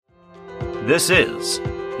This is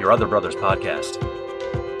Your Other Brothers Podcast.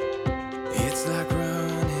 It's like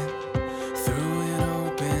running through an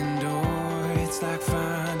open door. It's like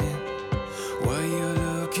finding what you're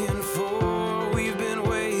looking for. We've been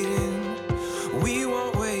waiting. We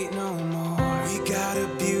won't wait no more. We got a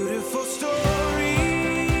beautiful story.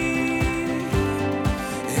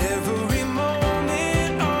 Every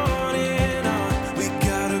moment on and on. We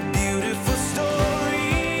got a beautiful story.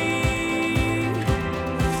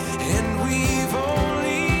 And we've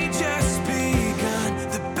only just begun.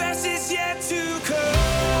 The best is yet to come.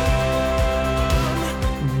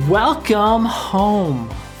 Welcome home,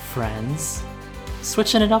 friends.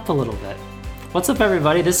 Switching it up a little bit. What's up,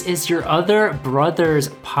 everybody? This is Your Other Brothers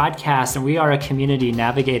Podcast, and we are a community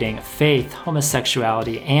navigating faith,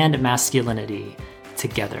 homosexuality, and masculinity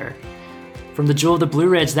together. From the Jewel of the Blue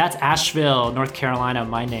Ridge, that's Asheville, North Carolina.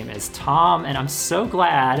 My name is Tom, and I'm so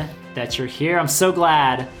glad that you're here. I'm so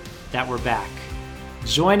glad that we're back.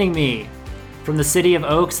 Joining me from the city of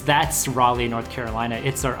Oaks, that's Raleigh, North Carolina.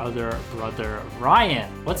 It's our other brother, Ryan.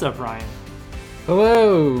 What's up, Ryan?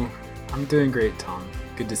 Hello. I'm doing great, Tom.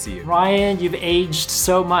 Good to see you. Ryan, you've aged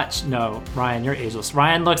so much. No, Ryan, you're ageless.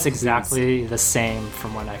 Ryan looks exactly the same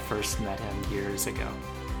from when I first met him years ago.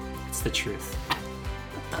 It's the truth.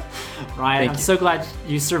 Ryan, I'm so glad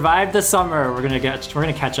you survived the summer. We're gonna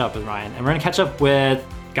catch up with Ryan, and we're gonna catch up with.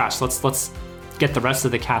 Gosh, let's get the rest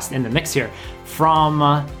of the cast in the mix here.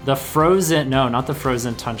 From the frozen, no, not the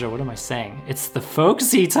frozen tundra. What am I saying? It's the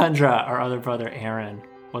folksy tundra. Our other brother, Aaron.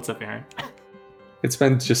 What's up, Aaron? It's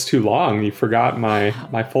been just too long. You forgot my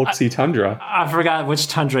folksy tundra. I forgot which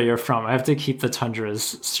tundra you're from. I have to keep the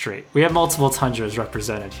tundras straight. We have multiple tundras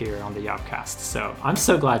represented here on the Yopcast, so I'm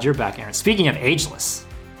so glad you're back, Aaron. Speaking of ageless,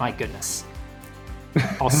 my goodness.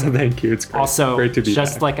 Also, Thank you. It's great. Also, great to be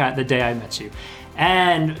just back. like the day I met you.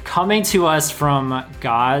 And coming to us from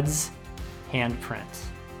God's handprint.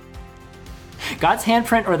 God's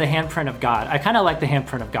handprint or the handprint of God? I kind of like the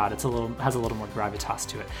handprint of God. Has a little more gravitas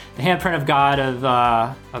to it. The handprint of God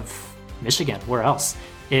of Michigan. Where else?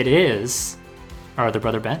 It is our other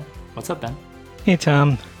brother Ben. What's up, Ben? Hey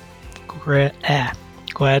Tom, glad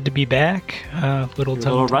to be back.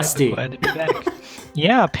 Little rusty. Glad to be back.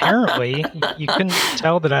 Yeah, apparently you couldn't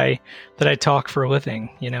tell that I talk for a living.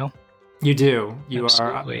 You know. You do. You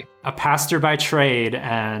Absolutely. are a pastor by trade,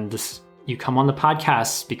 and you come on the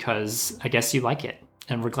podcast because I guess you like it,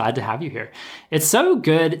 and we're glad to have you here. It's so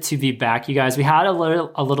good to be back, you guys. We had a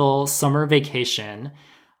little summer vacation,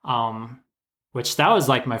 which that was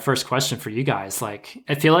like my first question for you guys. Like,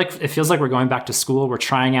 it feels like we're going back to school. We're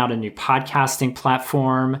trying out a new podcasting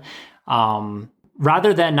platform.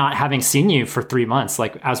 Rather than not having seen you for 3 months,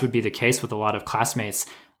 like as would be the case with a lot of classmates,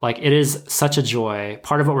 like it is such a joy.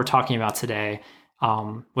 Part of what we're talking about today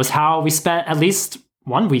was how we spent at least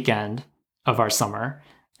one weekend of our summer,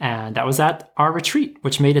 and that was at our retreat,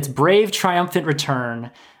 which made its brave, triumphant return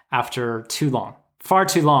after far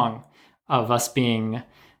too long of us being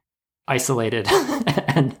isolated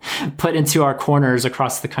and put into our corners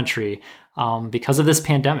across the country because of this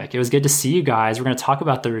pandemic. It was good to see you guys. We're going to talk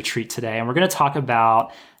about the retreat today, and we're going to talk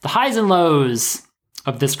about the highs and lows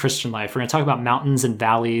of this Christian life. We're going to talk about mountains and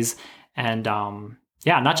valleys, and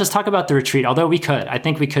not just talk about the retreat, although I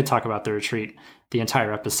think we could talk about the retreat the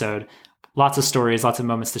entire episode. Lots of stories, lots of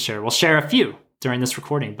moments to share. We'll share a few during this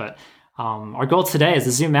recording, but our goal today is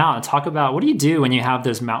to zoom out and talk about what do you do when you have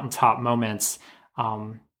those mountaintop moments,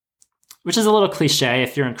 which is a little cliche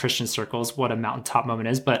if you're in Christian circles, what a mountaintop moment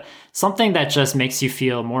is, but something that just makes you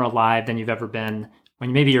feel more alive than you've ever been,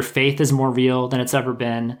 when maybe your faith is more real than it's ever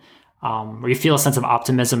been, where you feel a sense of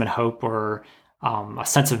optimism and hope, or a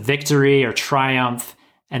sense of victory or triumph,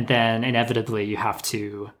 and then inevitably you have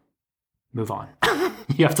to move on.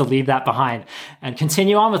 You have to leave that behind and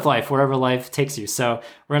continue on with life, wherever life takes you. So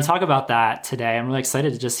we're going to talk about that today. I'm really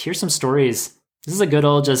excited to just hear some stories. This is a good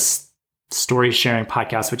old just story sharing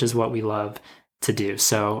podcast, which is what we love to do.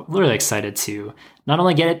 So I'm really excited to not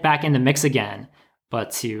only get it back in the mix again,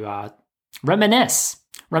 but to reminisce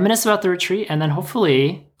about the retreat, and then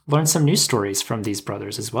hopefully learn some new stories from these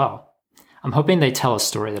brothers as well. I'm hoping they tell a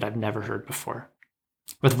story that I've never heard before.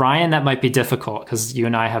 With Ryan, that might be difficult because you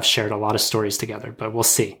and I have shared a lot of stories together, but we'll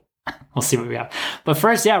see. We'll see what we have. But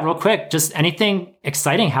first, real quick, just anything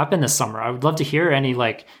exciting happened this summer. I would love to hear any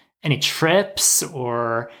trips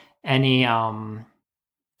or any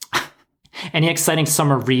exciting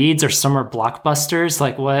summer reads or summer blockbusters.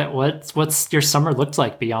 Like what's your summer looked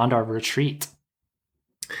like beyond our retreat?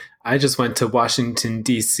 I just went to Washington,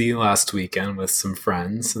 D.C. last weekend with some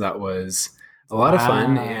friends. That was A lot of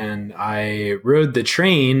fun. Wow. And I rode the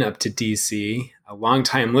train up to DC.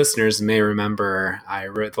 Longtime listeners may remember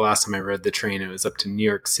the last time I rode the train, it was up to New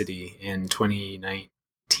York City in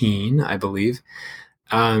 2019, I believe.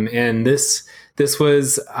 And this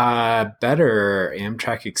was a better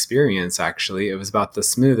Amtrak experience, actually. It was about the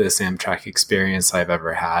smoothest Amtrak experience I've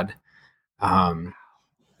ever had. The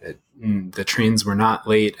trains were not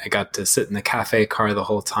late. I got to sit in the cafe car the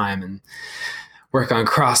whole time and work on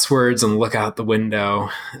crosswords and look out the window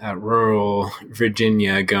at rural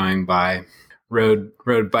Virginia going by.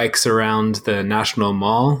 Rode bikes around the National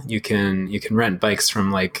Mall. You can rent bikes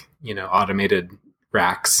from automated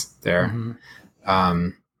racks there. Mm-hmm.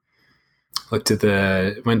 Went to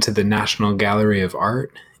the National Gallery of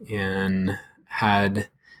Art and had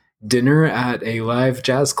dinner at a live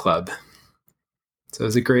jazz club. So it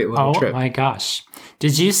was a great little trip. Oh my gosh.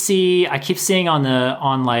 Did you see, I keep seeing on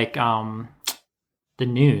the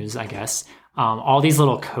news, I guess, all these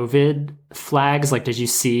little COVID flags. Like, did you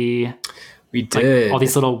see? We did. All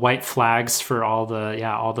these little white flags for all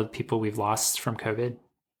the people we've lost from COVID.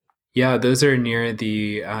 Yeah, those are near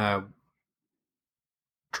the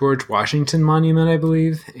George Washington Monument, I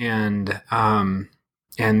believe, and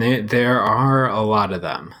there are a lot of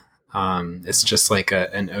them. It's just like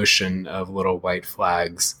an ocean of little white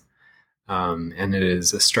flags, and it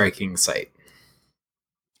is a striking sight.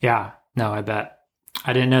 Yeah, no, I bet.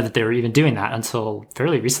 I didn't know that they were even doing that until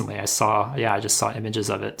fairly recently. I just saw images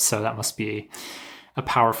of it. So that must be a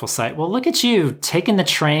powerful sight. Well, look at you taking the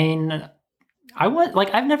train.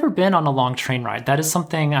 I've never been on a long train ride. That is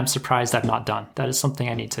something I'm surprised I've not done. That is something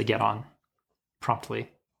I need to get on promptly.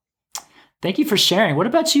 Thank you for sharing. What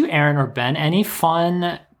about you, Aaron or Ben? Any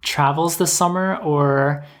fun travels this summer,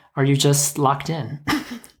 or are you just locked in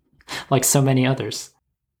like so many others?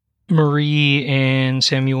 Marie and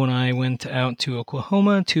Samuel and I went out to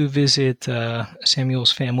Oklahoma to visit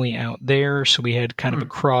Samuel's family out there. So we had kind of a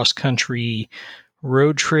cross-country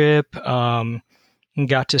road trip.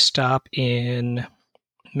 Got to stop in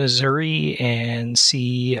Missouri and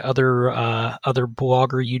see other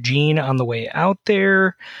blogger Eugene on the way out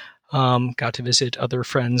there. Got to visit other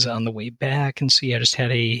friends on the way back. And so I just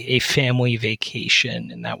had a family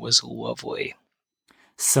vacation, and that was lovely.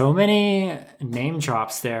 So many name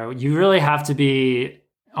drops there. You really have to be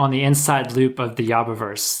on the inside loop of the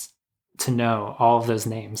Yabaverse to know all of those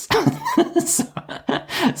names.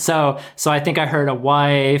 So I think I heard a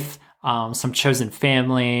wife, some chosen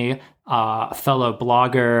family, a fellow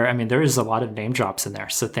blogger. I mean, there is a lot of name drops in there.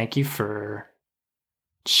 So thank you for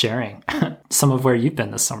sharing some of where you've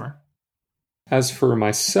been this summer. As for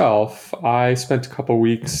myself, I spent a couple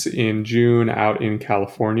weeks in June out in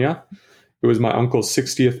California. It was my uncle's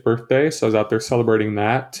 60th birthday, so I was out there celebrating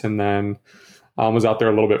that, and then was out there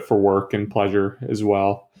a little bit for work and pleasure as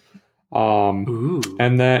well.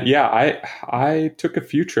 And then, I took a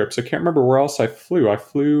few trips. I can't remember where else I flew. I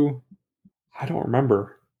don't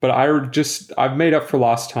remember, but I've made up for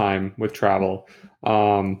lost time with travel.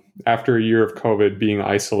 After a year of COVID being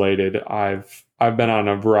isolated, I've been on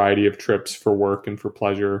a variety of trips for work and for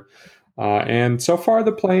pleasure. And so far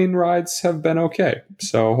the plane rides have been okay.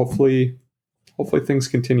 So hopefully things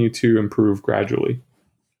continue to improve gradually.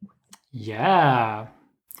 Yeah.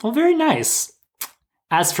 Well, very nice.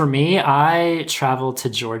 As for me, I traveled to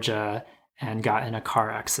Georgia and got in a car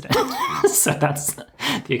accident. So that's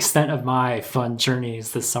the extent of my fun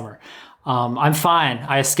journeys this summer. I'm fine.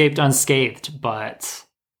 I escaped unscathed, but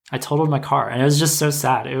I totaled my car, and it was just so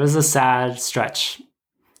sad. It was a sad stretch,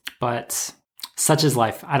 but such is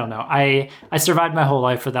life. I don't know. I survived my whole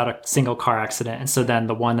life without a single car accident. And so then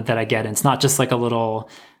the one that I get in, it's not just like a little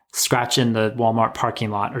scratch in the Walmart parking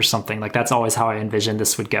lot or something. Like, that's always how I envisioned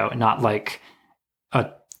this would go. Not like a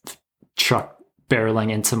truck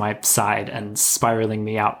barreling into my side and spiraling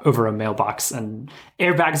me out over a mailbox and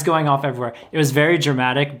airbags going off everywhere. It was very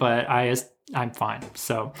dramatic, but I'm fine.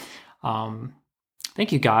 So,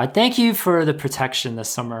 thank you, God. Thank you for the protection this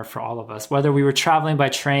summer for all of us, whether we were traveling by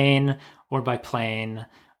train or by plane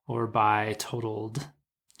or by totaled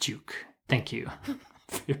juke. Thank you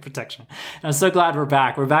for your protection. And I'm so glad we're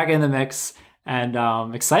back. We're back in the mix,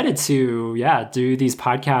 and excited to, do these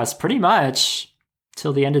podcasts pretty much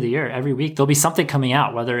till the end of the year. Every week there'll be something coming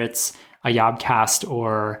out, whether it's a Yobcast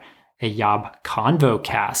or a Yob Convo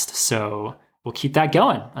cast. So we'll keep that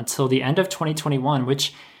going until the end of 2021,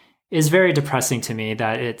 which is very depressing to me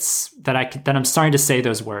that I'm starting to say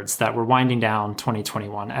those words, that we're winding down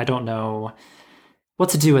 2021. I don't know what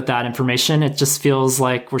to do with that information. It just feels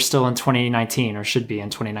like we're still in 2019, or should be in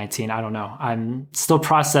 2019. I don't know. I'm still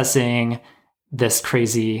processing this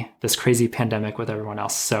crazy pandemic with everyone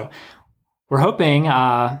else. So we're hoping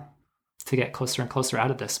to get closer and closer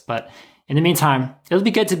out of this. But in the meantime, it'll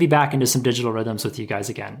be good to be back into some digital rhythms with you guys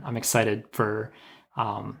again. I'm excited for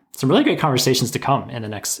some really great conversations to come in the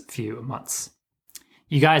next few months.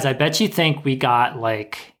 You guys, I bet you think we got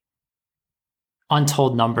like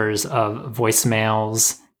untold numbers of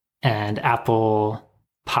voicemails and Apple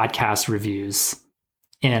podcast reviews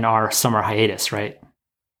in our summer hiatus, right?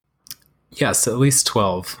 Yes, at least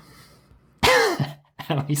 12.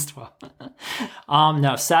 At least 12.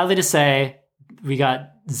 No, sadly to say, we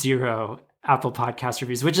got 0 Apple podcast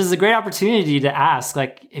reviews, which is a great opportunity to ask,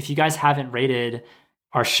 like, if you guys haven't rated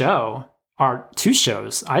our show, our 2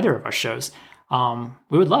 shows, either of our shows,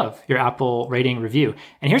 we would love your Apple rating review.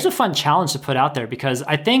 And here's a fun challenge to put out there, because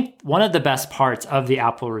I think one of the best parts of the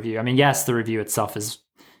Apple review, I mean, yes, the review itself is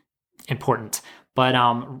important, but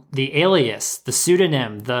the alias, the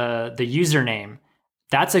pseudonym, the username,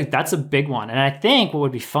 that's a big one. And I think what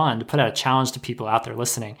would be fun to put out a challenge to people out there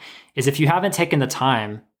listening is, if you haven't taken the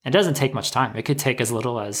time, it doesn't take much time. It could take as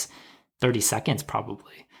little as 30 seconds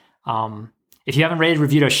probably. If you haven't rated,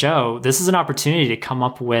 reviewed a show, this is an opportunity to come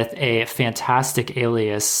up with a fantastic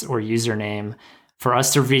alias or username for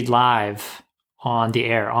us to read live on the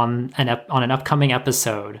air on an upcoming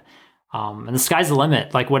episode. And the sky's the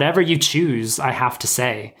limit. Like, whatever you choose, I have to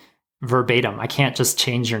say verbatim. I can't just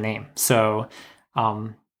change your name. So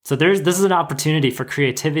this is an opportunity for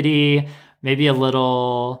creativity, maybe a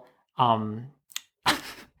little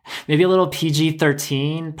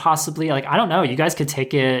PG-13 possibly. Like, I don't know. You guys could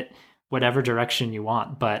take it whatever direction you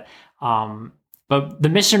want, but the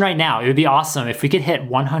mission right now, it would be awesome if we could hit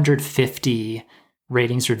 150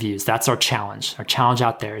 ratings reviews. That's our challenge. Our challenge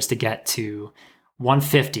out there is to get to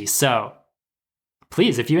 150. So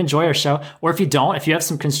please, if you enjoy our show, or if you don't, if you have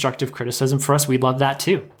some constructive criticism for us, we'd love that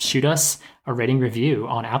too. Shoot us a rating review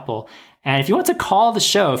on Apple. And if you want to call the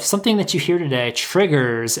show, if something that you hear today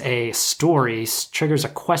triggers a story, triggers a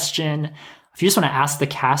question, if you just want to ask the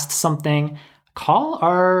cast something, call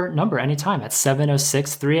our number anytime at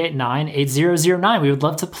 706-389-8009. We would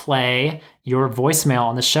love to play your voicemail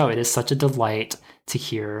on the show. It is such a delight to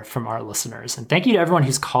hear from our listeners. And thank you to everyone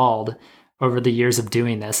who's called over the years of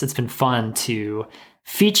doing this. It's been fun to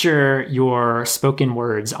feature your spoken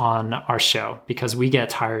words on our show, because we get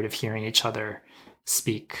tired of hearing each other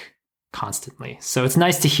speak constantly. So it's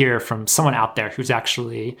nice to hear from someone out there who's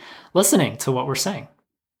actually listening to what we're saying.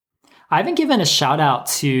 I haven't given a shout out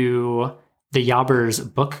to the Yobbers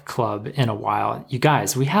Book Club in a while. You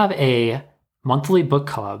guys, we have a monthly book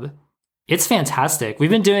club. It's fantastic. We've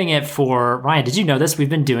been doing it for, Ryan, did you know this? We've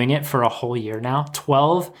been doing it for a whole year now.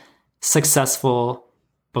 12 successful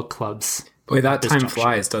book clubs. Boy, that time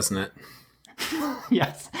flies, doesn't it?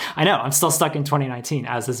 Yes, I know. I'm still stuck in 2019,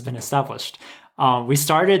 as has been established. We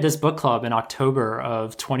started this book club in October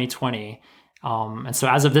of 2020. And so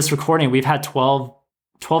as of this recording, we've had 12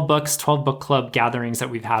 books, 12 book club gatherings that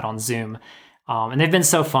we've had on Zoom. And they've been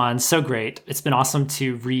so fun, so great. It's been awesome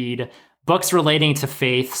to read books relating to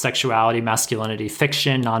faith, sexuality, masculinity,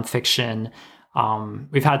 fiction, nonfiction.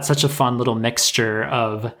 We've had such a fun little mixture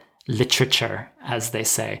of literature, as they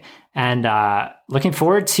say. And looking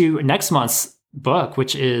forward to next month's book,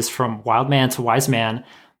 which is From Wild Man to Wise Man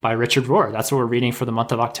by Richard Rohr. That's what we're reading for the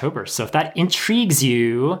month of October. So if that intrigues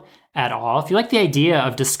you at all, if you like the idea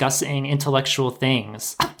of discussing intellectual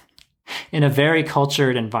things in a very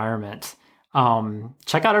cultured environment,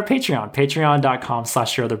 check out our Patreon,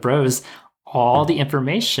 patreon.com/yourotherbros. All the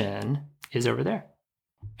information is over there.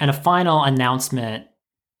 And a final announcement,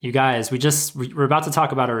 you guys, we're about to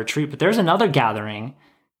talk about a retreat, but there's another gathering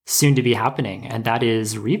soon to be happening, and that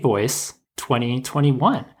is Revoice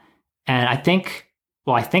 2021. And I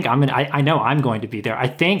know I'm going to be there. I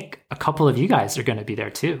think a couple of you guys are going to be there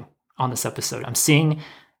too on this episode. I'm seeing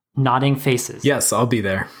nodding faces. Yes, I'll be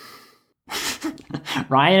there.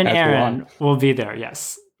 Ryan and Aaron will be there.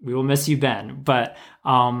 Yes, we will miss you, Ben. But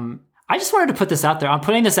I just wanted to put this out there. I'm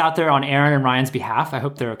putting this out there on Aaron and Ryan's behalf. I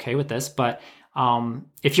hope they're okay with this. But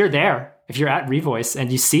if you're there, if you're at Revoice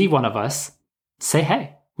and you see one of us, say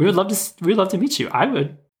hey. We would love to meet you. I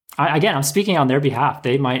would. Again, I'm speaking on their behalf.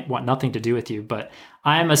 They might want nothing to do with you, but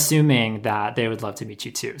I'm assuming that they would love to meet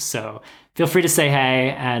you too. So feel free to say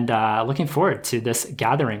hey, and looking forward to this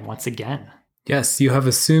gathering once again. Yes, you have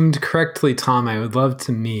assumed correctly, Tom. I would love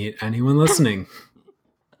to meet anyone listening.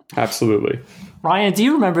 Absolutely. Ryan, do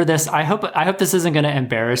you remember this? I hope this isn't going to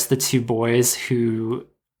embarrass the 2 boys who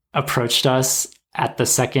approached us at the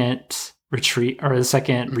second retreat or the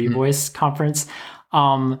second Revoice conference.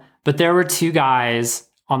 But there were 2 guys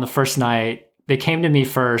on the first night. They came to me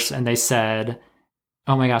first and they said,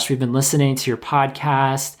 "Oh my gosh, we've been listening to your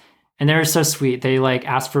podcast." And they were so sweet. They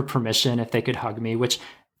asked for permission if they could hug me, which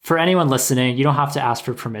for anyone listening, you don't have to ask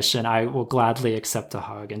for permission. I will gladly accept a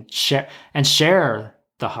hug and share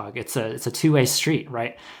the hug. It's a two-way street,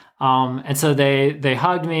 right? And so they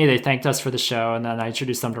hugged me, they thanked us for the show, and then I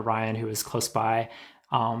introduced them to Ryan, who was close by.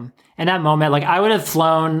 In that moment, like I would have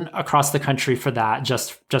flown across the country for that,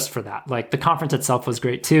 just for that. Like the conference itself was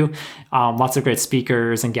great too. Lots of great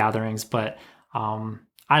speakers and gatherings, but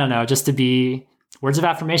I don't know, just to be words of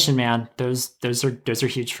affirmation, man, those are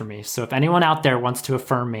huge for me. So if anyone out there wants to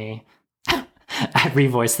affirm me at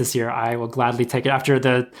Revoice this year, I will gladly take it. After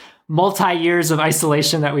the multi-years of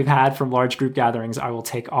isolation that we've had from large group gatherings, I will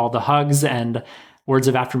take all the hugs and words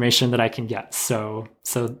of affirmation that I can get. So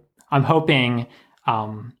I'm hoping,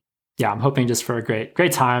 I'm hoping just for a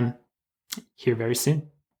great time here very soon.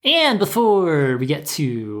 And before we get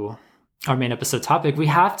to our main episode topic, we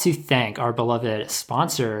have to thank our beloved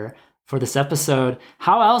sponsor for this episode.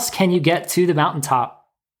 How else can you get to the mountaintop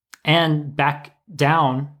and back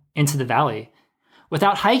down into the valley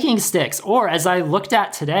without hiking sticks, or, as I looked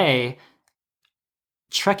at today,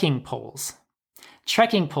 trekking poles?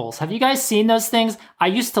 Trekking poles. Have you guys seen those things? I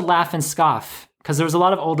used to laugh and scoff because there was a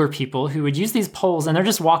lot of older people who would use these poles and they're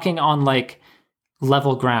just walking on like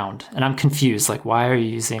level ground. And I'm confused. Like, why are you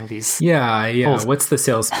using these? Yeah. poles? What's the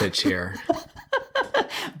sales pitch here?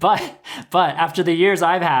 But after the years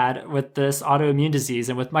I've had with this autoimmune disease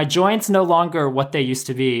and with my joints no longer what they used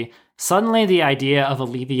to be, suddenly the idea of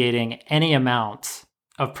alleviating any amount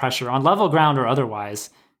of pressure on level ground or otherwise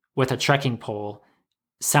with a trekking pole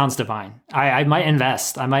sounds divine. I might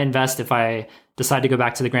invest. I might invest if I decide to go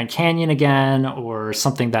back to the Grand Canyon again or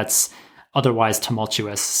something that's otherwise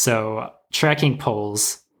tumultuous. So trekking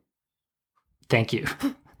poles, thank you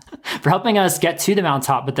for helping us get to the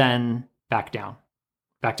mountaintop, but then back down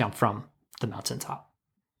from the mountaintop.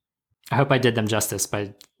 I hope I did them justice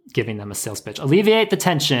by giving them a sales pitch. Alleviate the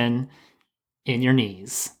tension in your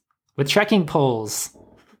knees with trekking poles.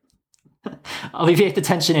 Alleviate the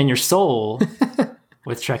tension in your soul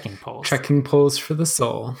with trekking poles. Trekking poles for the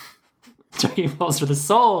soul. Trekking poles for the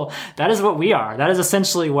soul. That is what we are. That is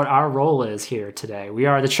essentially what our role is here today. We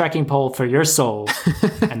are the trekking pole for your soul,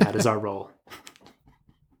 and that is our role.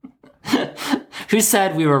 Who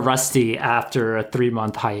said we were rusty after a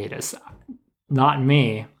 3-month hiatus? Not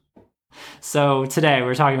me. So today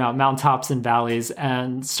we're talking about mountaintops and valleys,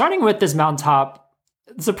 and starting with this mountaintop,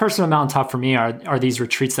 it's a personal mountaintop for me are these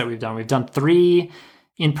retreats that we've done. We've done 3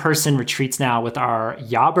 in-person retreats now with our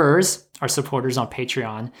Yobbers, our supporters on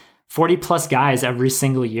Patreon, 40 plus guys every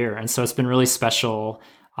single year. And so it's been really special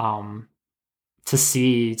to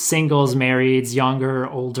see singles, marrieds, younger,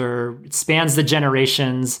 older. It spans the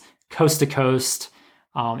generations, coast to coast.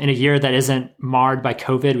 In a year that isn't marred by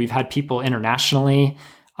COVID, we've had people internationally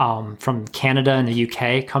from Canada and the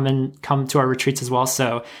UK come to our retreats as well.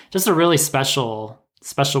 So just a really special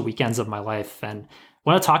weekends of my life. And I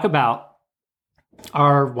want to talk about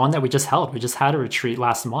our one that we just held. We just had a retreat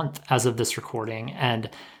last month as of this recording, and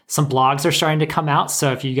some blogs are starting to come out.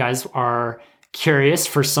 So if you guys are curious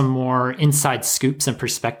for some more inside scoops and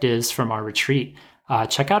perspectives from our retreat,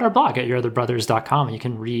 check out our blog at yourotherbrothers.com. You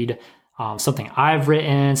can read something I've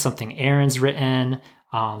written, something Aaron's written,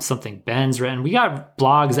 something Ben's written. We got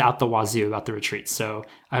blogs out the wazoo about the retreat. So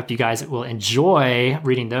I hope you guys will enjoy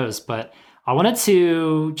reading those. But I wanted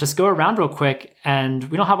to just go around real quick, and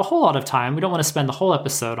we don't have a whole lot of time. We don't want to spend the whole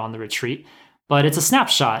episode on the retreat, but it's a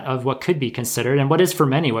snapshot of what could be considered and what is for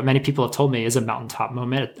many, what many people have told me is a mountaintop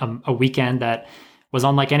moment, a weekend that was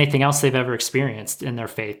unlike anything else they've ever experienced in their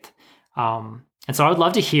faith. And so I would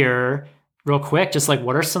love to hear real quick, just like,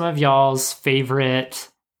 what are some of y'all's favorite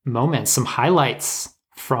moments, some highlights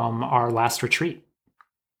from our last retreat?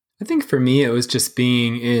 I think for me, it was just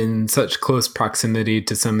being in such close proximity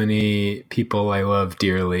to so many people I love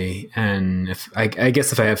dearly. And if I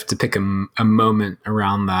guess if I have to pick a moment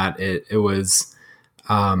around that, it was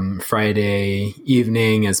Friday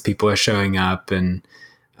evening as people are showing up and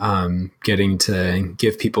getting to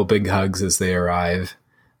give people big hugs as they arrive.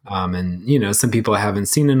 And, you know, some people I haven't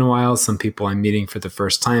seen in a while, some people I'm meeting for the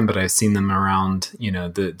first time, but I've seen them around, you know,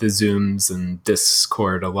 the Zooms and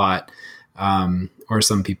Discord a lot. Or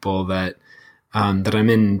some people that I'm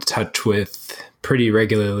in touch with pretty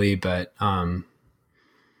regularly, but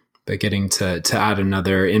getting to add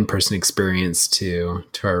another in-person experience to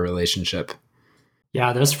our relationship.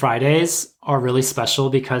 Yeah, those Fridays are really special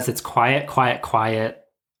because it's quiet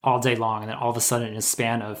all day long, and then all of a sudden in a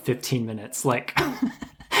span of 15 minutes, like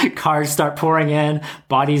cars start pouring in,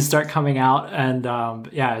 bodies start coming out, and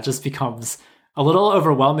it just becomes a little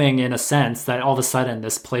overwhelming in a sense that all of a sudden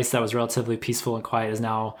this place that was relatively peaceful and quiet is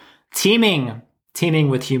now teeming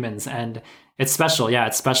with humans. And it's special. Yeah,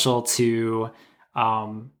 it's special to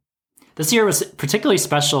This year was particularly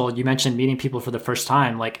special. You mentioned meeting people for the first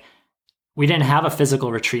time. Like, we didn't have a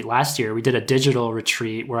physical retreat last year. We did a digital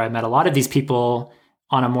retreat where I met a lot of these people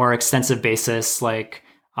on a more extensive basis, like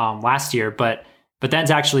last year. But then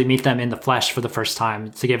to actually meet them in the flesh for the first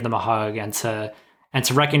time, to give them a hug and to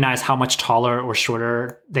recognize how much taller or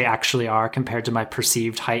shorter they actually are compared to my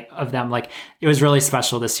perceived height of them. Like, it was really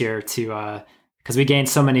special this year to because we gained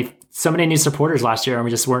so many new supporters last year, and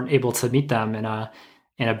we just weren't able to meet them in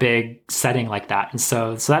a big setting like that. And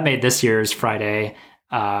so that made this year's Friday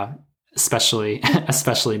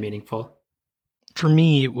especially meaningful. For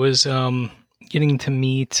me, it was getting to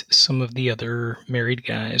meet some of the other married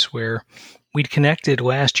guys where we'd connected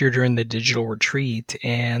last year during the digital retreat,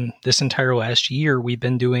 and this entire last year we've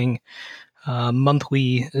been doing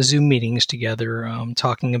monthly Zoom meetings together,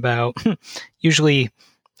 talking about usually,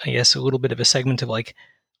 I guess, a little bit of a segment of like,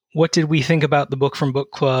 what did we think about the book from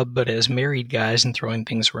book club, but as married guys, and throwing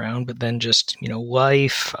things around, but then just,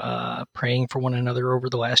 life, praying for one another over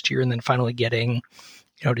the last year, and then finally getting,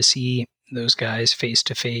 to see those guys face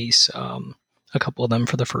to face, a couple of them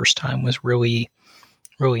for the first time was really,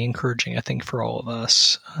 really encouraging, I think, for all of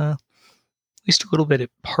us, at least a little bit,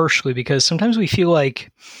 partially because sometimes we feel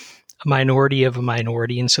like a minority of a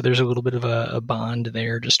minority. And so there's a little bit of a bond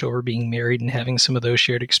there just over being married and having some of those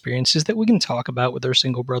shared experiences that we can talk about with our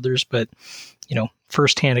single brothers, but,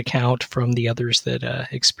 firsthand account from the others that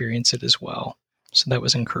experience it as well. So that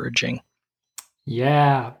was encouraging.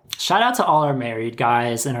 Yeah. Shout out to all our married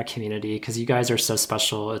guys in our community, because you guys are so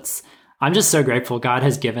special. I'm just so grateful. God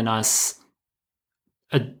has given us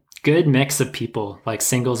a good mix of people, like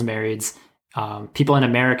singles, marrieds, people in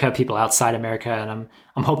America, people outside America. And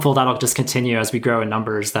I'm hopeful that'll just continue as we grow in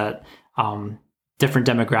numbers, that different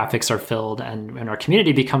demographics are filled and our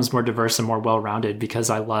community becomes more diverse and more well-rounded, because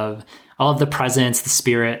I love all of the presence, the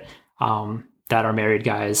spirit that our married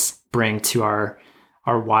guys bring to our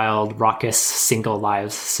wild, raucous single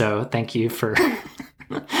lives. So thank you for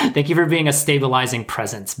thank you for being a stabilizing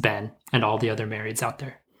presence, Ben, and all the other marrieds out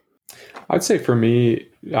there. I'd say for me,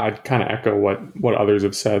 I'd kind of echo what others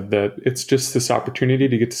have said, that it's just this opportunity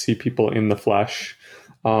to get to see people in the flesh,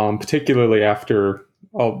 particularly after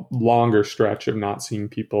a longer stretch of not seeing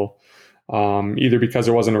people, either because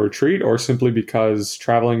there wasn't a retreat or simply because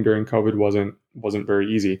traveling during COVID wasn't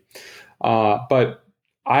very easy. But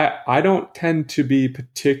I don't tend to be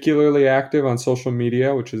particularly active on social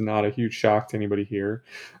media, which is not a huge shock to anybody here.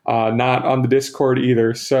 Not on the Discord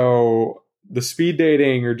either. So the speed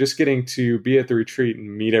dating or just getting to be at the retreat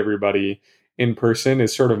and meet everybody in person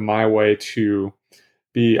is sort of my way to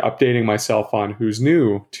be updating myself on who's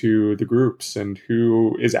new to the groups and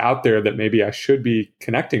who is out there that maybe I should be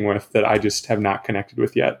connecting with that I just have not connected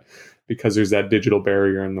with yet, because there's that digital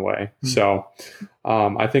barrier in the way. Mm-hmm. So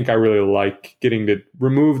I think I really like getting to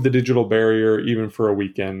remove the digital barrier even for a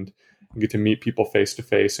weekend and get to meet people face to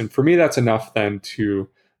face. And for me, that's enough then to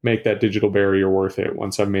make that digital barrier worth it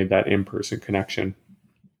once I've made that in-person connection.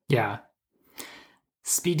 Yeah.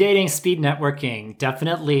 Speed dating, speed networking,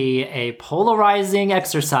 definitely a polarizing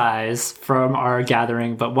exercise from our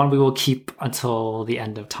gathering, but one we will keep until the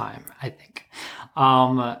end of time, I think.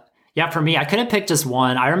 Yeah, for me, I couldn't pick just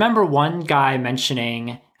one. I remember one guy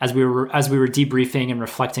mentioning, as we were debriefing and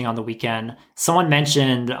reflecting on the weekend, someone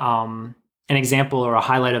mentioned an example or a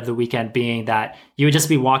highlight of the weekend being that you would just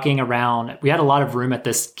be walking around. We had a lot of room at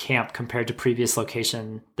this camp compared to the previous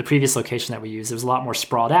location that we used. It was a lot more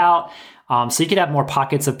sprawled out. So you could have more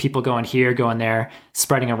pockets of people going here, going there,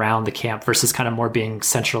 spreading around the camp versus kind of more being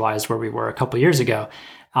centralized where we were a couple years ago.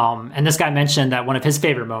 And this guy mentioned that one of his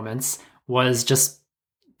favorite moments was just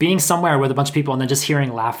being somewhere with a bunch of people and then just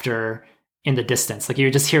hearing laughter in the distance. Like you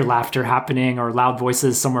would just hear laughter happening or loud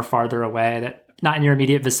voices somewhere farther away, that not in your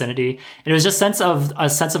immediate vicinity. And it was just a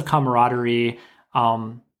sense of camaraderie,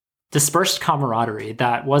 dispersed camaraderie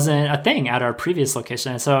that wasn't a thing at our previous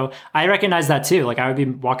location. And so I recognize that too. Like I would be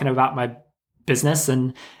walking about my business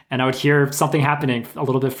and I would hear something happening a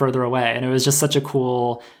little bit further away. And it was just such a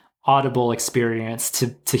cool audible experience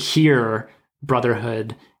to hear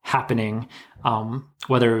brotherhood happening.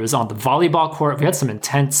 Whether it was on the volleyball court, we had some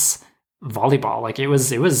intense volleyball. Like it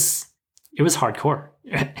was hardcore.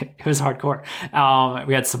 It was hardcore.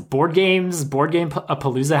 We had some board game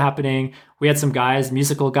palooza happening. We had some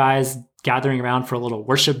musical guys gathering around for a little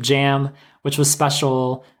worship jam, which was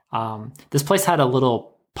special. This place had a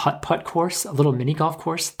little putt course, a little mini golf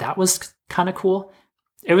course. That was kind of cool.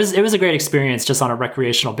 It was a great experience just on a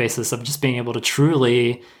recreational basis of just being able to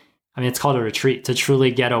truly, it's called a retreat, to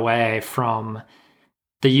truly get away from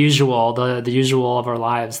the usual of our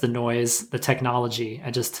lives, the noise, the technology,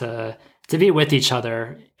 and just to to be with each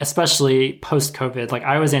other, especially post-COVID. Like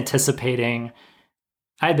I had been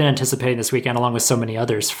anticipating this weekend along with so many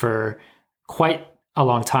others for quite a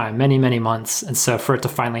long time, many, many months. And so for it to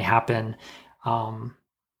finally happen, not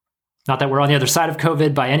that we're on the other side of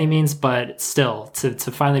COVID by any means, but still to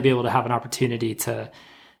finally be able to have an opportunity to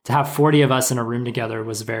have 40 of us in a room together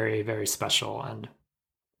was very, very special. And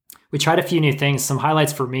we tried a few new things. Some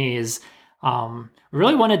highlights for me is we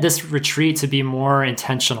really wanted this retreat to be more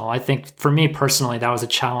intentional. I think for me personally, that was a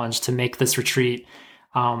challenge to make this retreat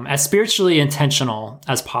as spiritually intentional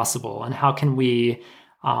as possible. And how can we,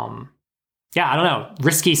 I don't know,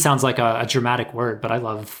 risky sounds like a dramatic word, but I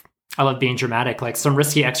love being dramatic. Like some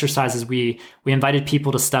risky exercises, we invited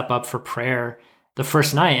people to step up for prayer the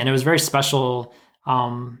first night. And it was very special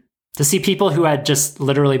to see people who had just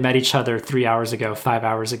literally met each other 3 hours ago, 5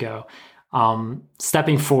 hours ago,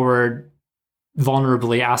 stepping forward,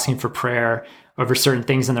 vulnerably asking for prayer over certain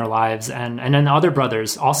things in their lives. And then other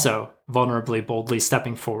brothers also vulnerably, boldly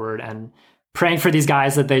stepping forward and praying for these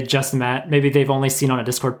guys that they just met. Maybe they've only seen on a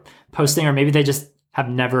Discord posting, or maybe they just have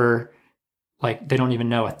never, like, they don't even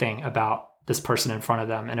know a thing about this person in front of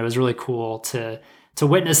them. And it was really cool to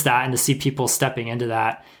witness that and to see people stepping into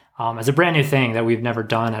that as a brand new thing that we've never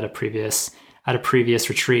done at a previous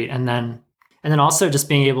retreat. And then also just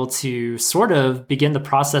being able to sort of begin the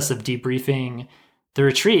process of debriefing the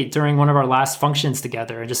retreat during one of our last functions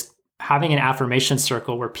together, and just having an affirmation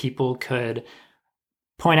circle where people could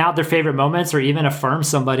point out their favorite moments or even affirm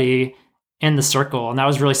somebody in the circle. And that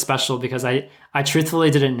was really special because I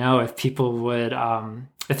truthfully didn't know if people would,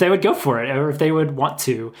 if they would go for it, or if they would want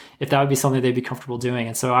to, if that would be something they'd be comfortable doing.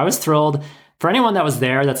 And so I was thrilled for anyone that was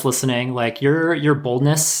there that's listening. Like your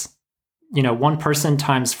boldness, one person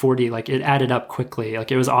times 40, like it added up quickly.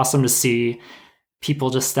 Like it was awesome to see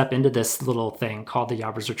people just step into this little thing called the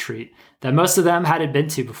Yobbers Retreat that most of them hadn't been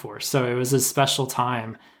to before. So it was a special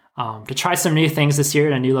time to try some new things this year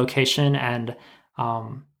in a new location, and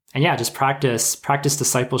just practice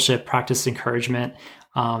discipleship, practice encouragement,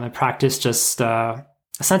 and practice just a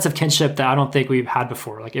sense of kinship that I don't think we've had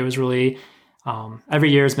before. Like it was really,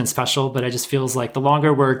 every year has been special, but it just feels like the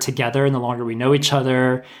longer we're together and the longer we know each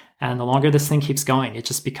other and the longer this thing keeps going, it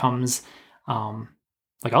just becomes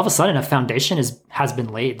like all of a sudden a foundation has been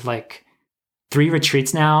laid. Like 3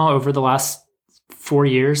 retreats now over the last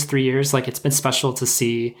 3 years, like it's been special to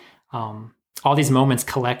see all these moments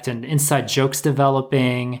collect and inside jokes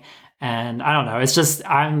developing. And I don't know, it's just,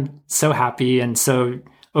 I'm so happy and so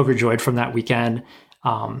overjoyed from that weekend.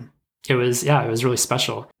 It was really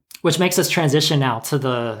special, which makes us transition now to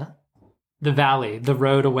the valley, the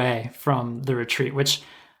road away from the retreat, which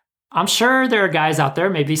I'm sure there are guys out there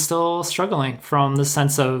maybe still struggling from the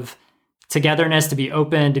sense of togetherness, to be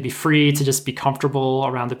open, to be free, to just be comfortable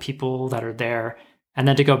around the people that are there. And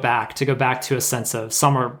then to go back to a sense of,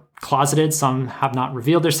 some are closeted, some have not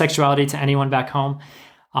revealed their sexuality to anyone back home.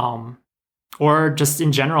 Or just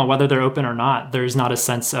in general, whether they're open or not, there's not a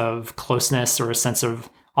sense of closeness or a sense of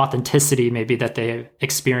authenticity maybe that they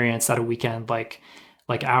experience at a weekend like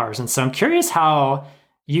ours. And so I'm curious how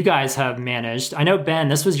you guys have managed. I know, Ben,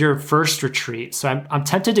 this was your first retreat, so I'm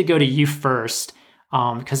tempted to go to you first,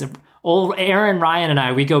 because old Aaron, Ryan, and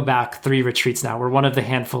I, we go back 3 retreats now. We're one of the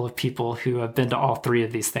handful of people who have been to all 3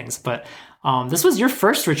 of these things. But this was your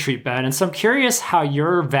first retreat, Ben, and so I'm curious how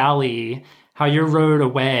your road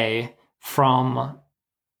away from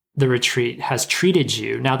the retreat has treated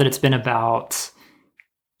you now that it's been about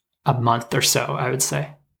a month or so, I would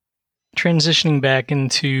say. Transitioning back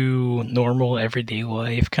into normal everyday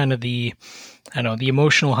life, kind of the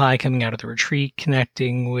emotional high coming out of the retreat,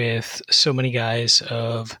 connecting with so many guys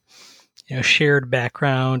of shared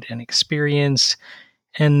background and experience,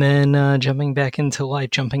 and then jumping back into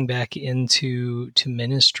life, jumping back into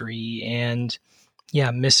ministry, and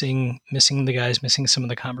missing the guys, missing some of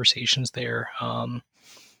the conversations there.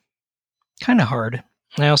 Kind of hard.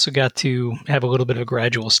 I also got to have a little bit of a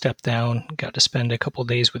gradual step down, got to spend a couple of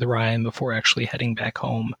days with Ryan before actually heading back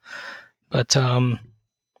home. But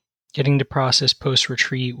getting to process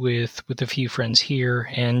post-retreat with a few friends here,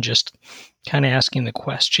 and just kind of asking the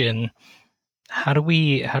question, how do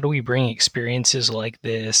we bring experiences like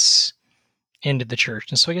this into the church?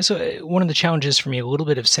 And so I guess one of the challenges for me, a little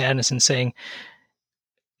bit of sadness in saying,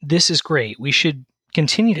 this is great, we should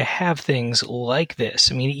continue to have things like this.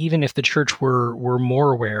 I mean, even if the church were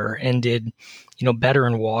more aware and did, better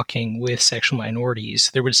in walking with sexual minorities,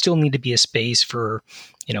 there would still need to be a space for,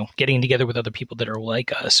 getting together with other people that are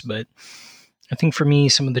like us. But I think for me,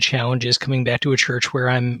 some of the challenges coming back to a church where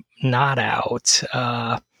I'm not out,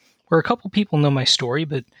 where a couple people know my story,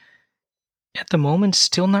 and at the moment,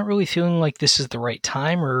 still not really feeling like this is the right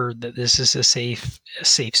time or that this is a safe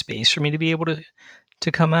space for me to be able to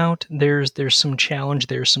come out. There's some challenge,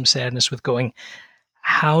 there's some sadness with going,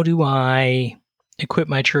 how do I equip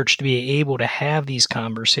my church to be able to have these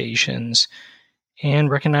conversations,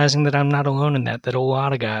 and recognizing that I'm not alone in that a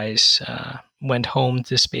lot of guys went home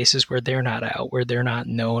to spaces where they're not out, where they're not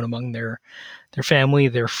known among their family,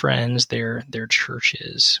 their friends, their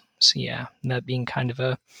churches. So yeah, that being kind of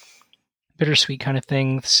a bittersweet kind of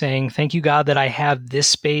thing, saying, thank you, God, that I have this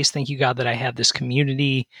space. Thank you, God, that I have this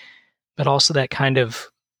community, but also that kind of,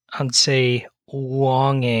 I'd say,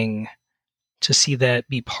 longing to see that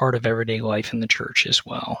be part of everyday life in the church as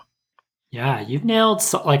well. Yeah, you've nailed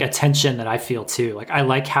like a tension that I feel too. Like I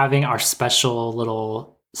like having our special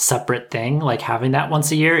little separate thing, like having that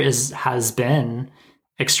once a year has been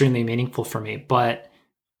extremely meaningful for me. But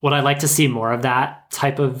would I like to see more of that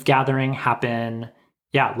type of gathering happen?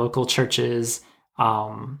 Yeah, local churches,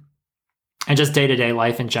 and just day-to-day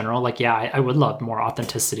life in general. Like, yeah, I would love more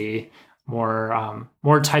authenticity,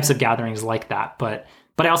 more types of gatherings like that. But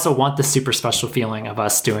I also want the super special feeling of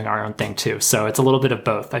us doing our own thing too. So it's a little bit of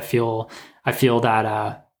both. I feel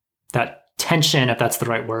that that tension, if that's the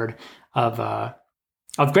right word, of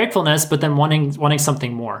gratefulness, but then wanting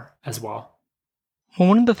something more as well. Well,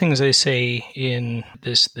 one of the things I say in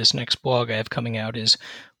this next blog I have coming out is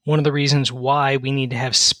one of the reasons why we need to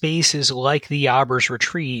have spaces like the Yobbers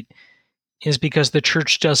Retreat is because the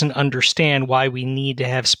church doesn't understand why we need to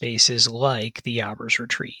have spaces like the Yobbers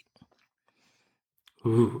Retreat.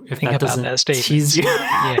 Ooh, if think that about doesn't that statement. tease you.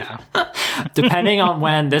 Yeah. Depending on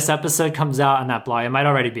when this episode comes out on that blog, it might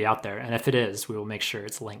already be out there. And if it is, we will make sure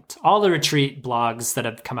it's linked. All the retreat blogs that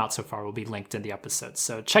have come out so far will be linked in the episode.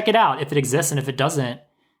 So check it out if it exists. And if it doesn't,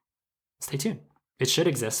 stay tuned. It should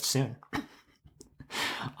exist soon.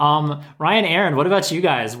 Ryan, Aaron, what about you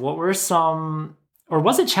guys? What were some, or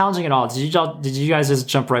was it challenging at all? Did you guys just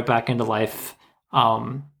jump right back into life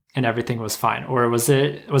and everything was fine? Or was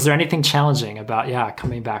there anything challenging about,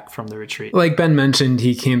 coming back from the retreat? Like Ben mentioned,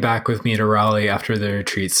 he came back with me to Raleigh after the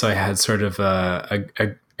retreat. So I had sort of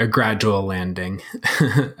a gradual landing.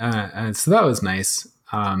 So that was nice.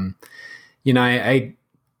 I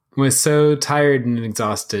was so tired and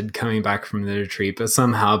exhausted coming back from the retreat, but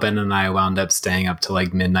somehow Ben and I wound up staying up to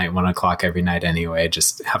like midnight, 1 o'clock every night anyway,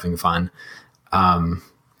 just having fun. And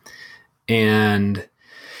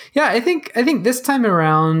yeah, I think this time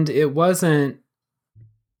around it wasn't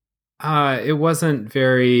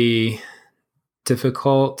very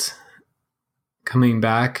difficult coming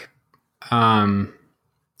back. I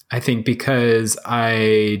think because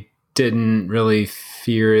I didn't really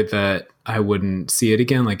fear that I wouldn't see it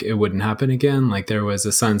again, like it wouldn't happen again. Like there was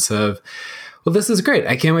a sense of, well, this is great.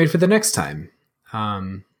 I can't wait for the next time.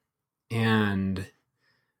 So I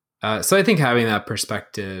think having that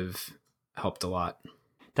perspective helped a lot.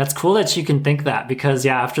 That's cool that you can think that, because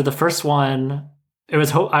after the first one, I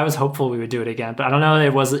was hopeful we would do it again, but I don't know.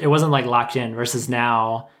 It wasn't like locked in versus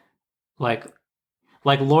now, like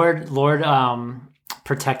Lord,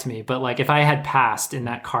 protect me. But like if I had passed in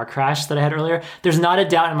that car crash that I had earlier, there's not a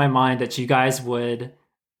doubt in my mind that you guys would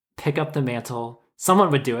pick up the mantle.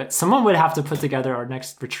 Someone would do it. Someone would have to put together our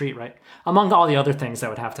next retreat, right? Among all the other things that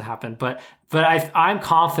would have to happen. But I'm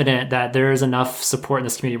confident that there is enough support in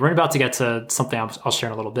this community. We're about to get to something I'll share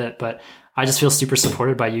in a little bit, but I just feel super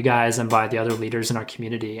supported by you guys and by the other leaders in our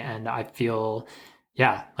community. And I feel,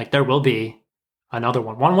 like there will be another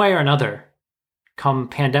one way or another, come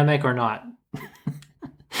pandemic or not.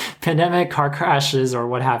 Pandemic, car crashes, or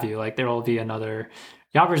what have you. Like there will be another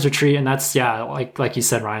Yobbers Retreat, and that's like you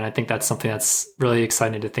said, Ryan. I think that's something that's really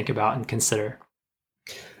exciting to think about and consider.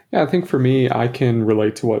 Yeah, I think for me, I can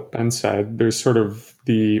relate to what Ben said. There's sort of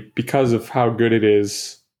because of how good it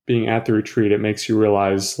is being at the retreat, it makes you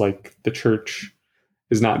realize like the church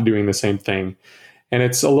is not doing the same thing. And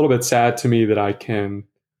it's a little bit sad to me that I can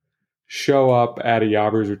show up at a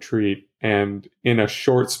Yobbers Retreat and in a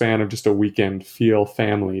short span of just a weekend feel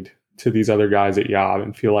familied to these other guys at Yob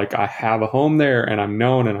and feel like I have a home there and I'm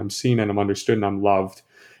known and I'm seen and I'm understood and I'm loved.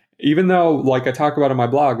 Even though, like I talk about in my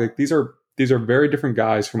blog, like these are very different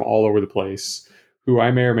guys from all over the place who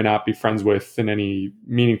I may or may not be friends with in any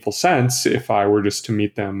meaningful sense if I were just to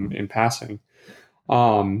meet them in passing.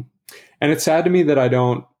 And it's sad to me that I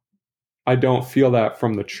don't feel that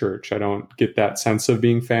from the church. I don't get that sense of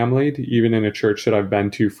being familied, even in a church that I've been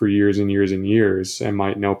to for years and years and years and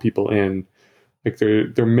might know people in. Like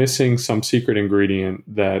they're missing some secret ingredient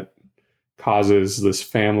that causes this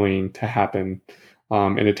familying to happen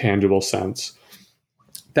in a tangible sense.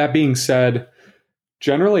 That being said,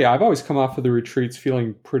 generally, I've always come off of the retreats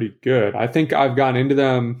feeling pretty good. I think I've gone into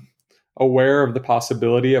them aware of the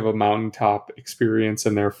possibility of a mountaintop experience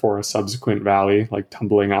and therefore a subsequent valley, like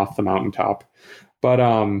tumbling off the mountaintop.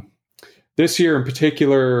 But this year in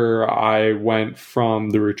particular, I went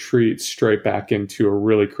from the retreat straight back into a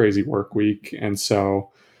really crazy work week. And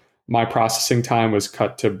so my processing time was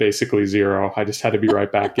cut to basically zero. I just had to be right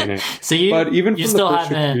back in it. So you still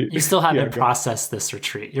haven't processed this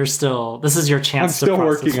retreat. This is your chance. I'm still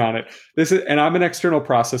working on it. And I'm an external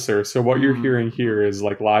processor. So what you're hearing here is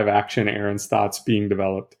like live action Aaron's thoughts being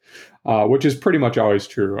developed, which is pretty much always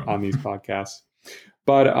true on these podcasts.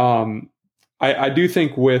 But I do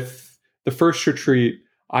think with the first retreat,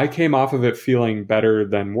 I came off of it feeling better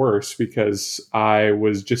than worse because I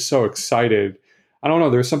was just so excited. I don't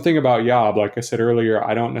know. There's something about Yob. Like I said earlier,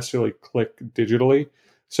 I don't necessarily click digitally.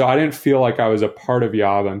 So I didn't feel like I was a part of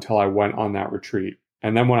Yob until I went on that retreat.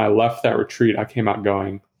 And then when I left that retreat, I came out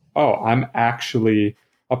going, oh, I'm actually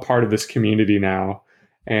a part of this community now.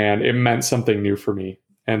 And it meant something new for me.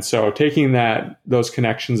 And so taking those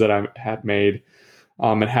connections that I had made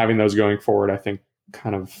and having those going forward, I think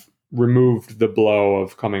kind of removed the blow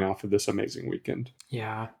of coming off of this amazing weekend.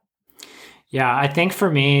 Yeah. Yeah, I think for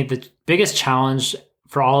me, the biggest challenge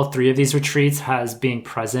for all three of these retreats has being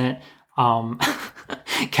present.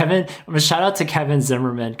 Kevin, shout out to Kevin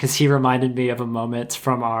Zimmerman, because he reminded me of a moment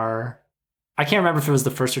from I can't remember if it was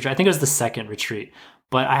the first retreat. I think it was the second retreat.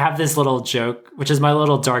 But I have this little joke, which is my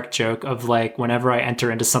little dark joke of like, whenever I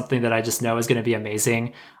enter into something that I just know is going to be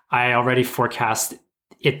amazing, I already forecast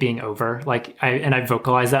it being over. I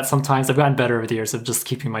vocalize that sometimes. I've gotten better over the years of just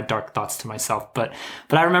keeping my dark thoughts to myself. But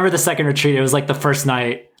I remember the second retreat, it was like the first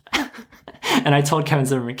night. And I told Kevin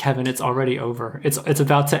Zimmerman, Kevin, it's already over. It's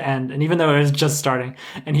about to end. And even though it was just starting,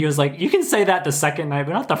 and he was like, you can say that the second night,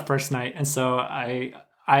 but not the first night. And so I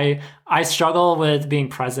struggle with being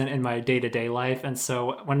present in my day-to-day life. And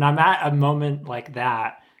so when I'm at a moment like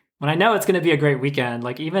that, when I know it's going to be a great weekend,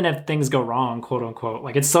 like even if things go wrong, quote unquote,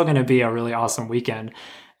 like it's still going to be a really awesome weekend.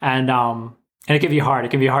 And it can be hard.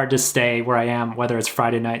 It can be hard to stay where I am, whether it's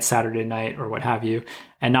Friday night, Saturday night, or what have you,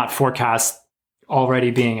 and not forecast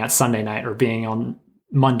already being at Sunday night or being on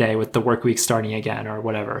Monday with the work week starting again or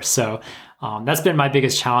whatever. So that's been my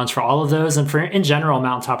biggest challenge for all of those. And for in general,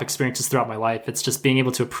 mountaintop experiences throughout my life, it's just being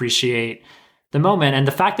able to appreciate the moment and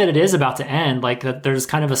the fact that it is about to end, like that there's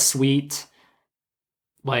kind of a sweet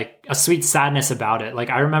sadness about it. Like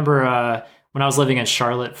I remember when I was living in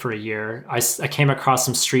Charlotte for a year, I came across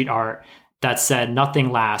some street art that said,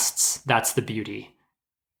 "Nothing lasts, that's the beauty."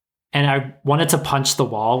 And I wanted to punch the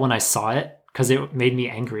wall when I saw it because it made me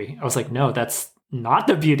angry. I was like, no, that's not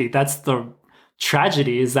the beauty. That's the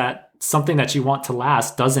tragedy, is that something that you want to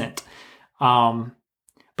last doesn't.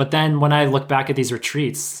 But then when I look back at these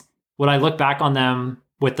retreats, would I look back on them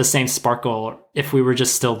with the same sparkle if we were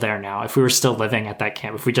just still there now, if we were still living at that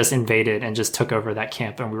camp, if we just invaded and just took over that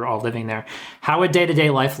camp and we were all living there? How would day-to-day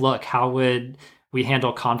life look? How would we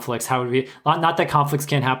handle conflicts? How would we, not that conflicts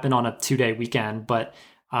can't happen on a 2-day weekend, but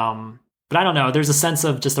I don't know. There's a sense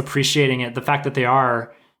of just appreciating it. The fact that they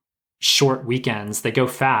are short weekends, they go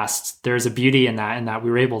fast. There's a beauty in that we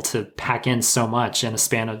were able to pack in so much in a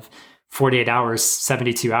span of 48 hours,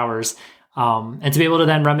 72 hours. And to be able to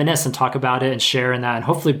then reminisce and talk about it and share in that and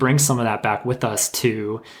hopefully bring some of that back with us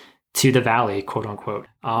to the valley, quote unquote.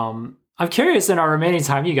 I'm curious, in our remaining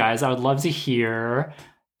time, you guys, I would love to hear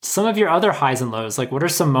some of your other highs and lows. Like, what are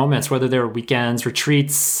some moments, whether they're weekends,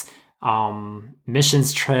 retreats,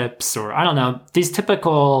 missions trips, or I don't know, these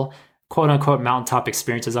typical quote unquote mountaintop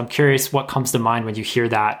experiences. I'm curious what comes to mind when you hear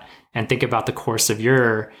that and think about the course of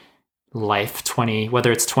your life,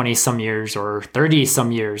 whether it's 20 some years or 30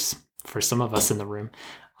 some years for some of us in the room.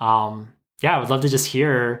 I would love to just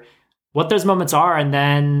hear what those moments are, and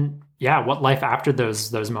then what life after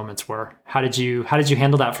those moments were. How did you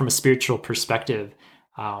handle that from a spiritual perspective,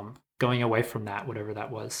 going away from that, whatever that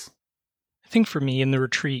was? I think for me, in the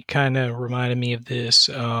retreat kind of reminded me of this.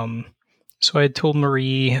 So I had told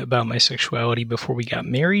Marie about my sexuality before we got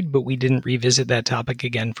married, but we didn't revisit that topic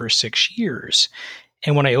again for 6 years.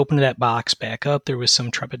 And when I opened that box back up, there was some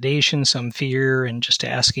trepidation, some fear, and just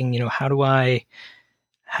asking, how do I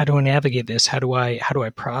navigate this? How do I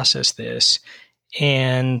process this?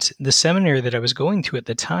 And the seminary that I was going to at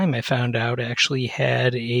the time, I found out actually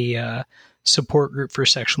had a support group for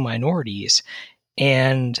sexual minorities.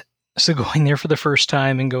 And so going there for the first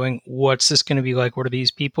time and going, what's this going to be like? What are these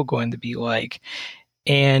people going to be like?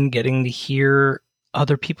 And getting to hear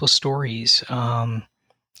other people's stories,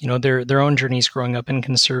 their own journeys growing up in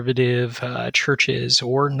conservative churches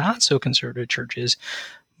or not so conservative churches,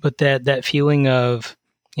 but that feeling of,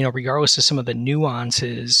 regardless of some of the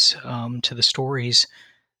nuances to the stories,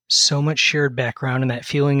 so much shared background and that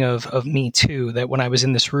feeling of me too, that when I was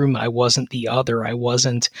in this room, I wasn't the other. I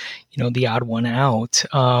wasn't, the odd one out.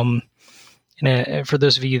 And for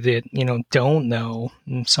those of you that, don't know,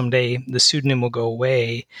 someday the pseudonym will go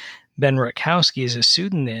away. Ben Rutkowski is a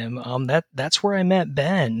pseudonym. That's where I met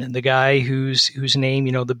Ben, the guy whose name,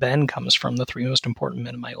 the Ben comes from, the three most important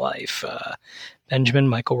men in my life, Benjamin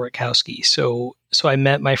Michael Rutkowski. So I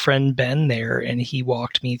met my friend Ben there, and he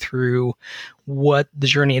walked me through what the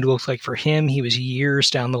journey had looked like for him. He was years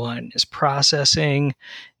down the line in his processing.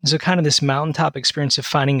 And so kind of this mountaintop experience of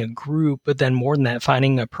finding a group, but then more than that,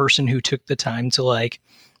 finding a person who took the time to, like,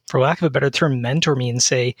 for lack of a better term, mentor me and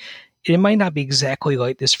say, it might not be exactly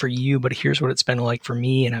like this for you, but here's what it's been like for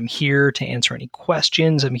me. And I'm here to answer any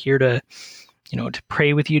questions. I'm here to, to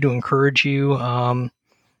pray with you, to encourage you.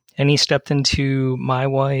 And he stepped into my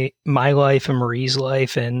life and Marie's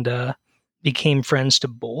life and became friends to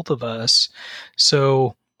both of us.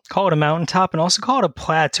 So call it a mountaintop and also call it a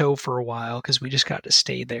plateau for a while, because we just got to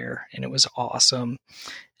stay there and it was awesome.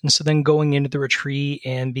 And so then going into the retreat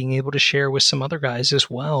and being able to share with some other guys as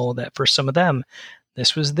well, that for some of them,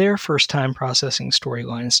 this was their first time processing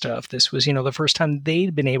storyline stuff. This was, the first time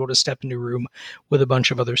they'd been able to step into a room with a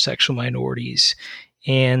bunch of other sexual minorities,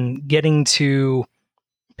 and getting to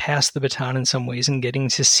pass the baton in some ways and getting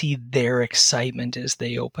to see their excitement as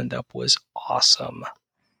they opened up was awesome.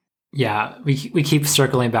 Yeah, we keep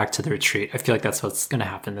circling back to the retreat. I feel like that's what's going to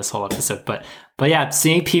happen this whole episode. But yeah,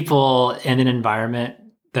 seeing people in an environment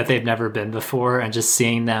that they've never been before and just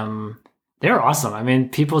seeing them, they were awesome. I mean,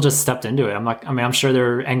 people just stepped into it. I'm sure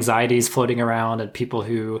there are anxieties floating around and people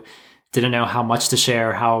who didn't know how much to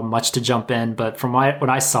share, how much to jump in. But from what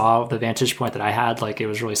I saw, the vantage point that I had, like, it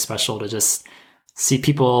was really special to just see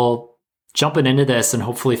people jumping into this and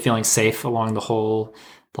hopefully feeling safe along the whole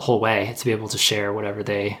way to be able to share whatever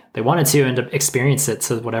they wanted to and to experience it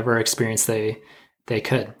to whatever experience they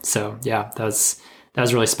could. So yeah, that was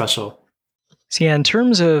really special. So yeah, in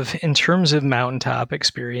terms of mountaintop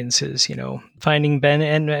experiences, finding Ben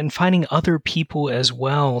and finding other people as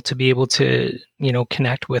well to be able to,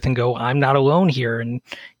 connect with and go, I'm not alone here. And,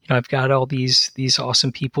 I've got all these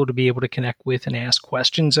awesome people to be able to connect with and ask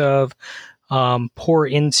questions of, pour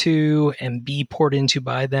into and be poured into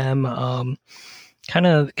by them. Kind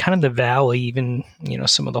of the valley, even,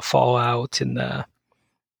 some of the fallout in the,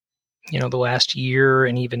 the last year,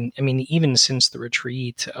 and even since the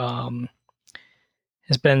retreat,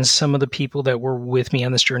 has been some of the people that were with me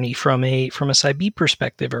on this journey from a Side B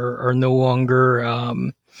perspective are no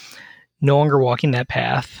longer walking that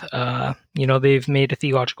path. They've made a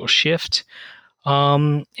theological shift.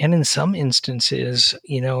 And in some instances,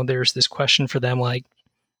 there's this question for them, like,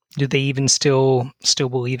 do they even still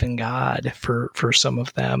believe in God for some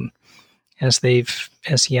of them as they've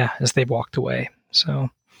walked away? So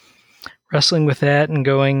wrestling with that and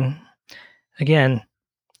going, again,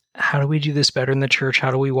 how do we do this better in the church?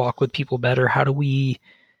 How do we walk with people better? How do we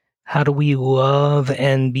love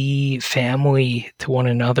and be family to one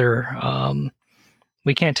another?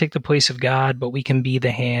 We can't take the place of God, but we can be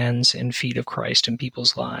the hands and feet of Christ in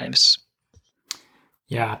people's lives.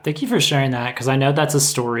 Yeah, thank you for sharing that, because I know that's a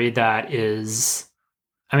story that is,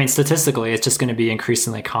 statistically, it's just going to be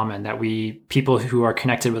increasingly common that people who are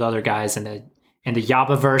connected with other guys in the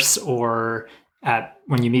Yabaverse, or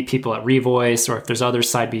when you meet people at Revoice, or if there's other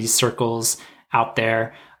Side B circles out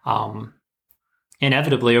there,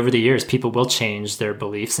 inevitably over the years, people will change their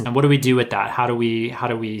beliefs. And what do we do with that? How do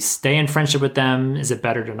we stay in friendship with them? Is it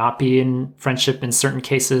better to not be in friendship in certain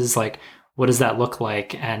cases? Like, what does that look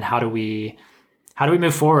like? And how do we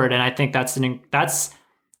move forward? And I think that's because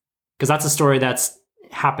that's a story that's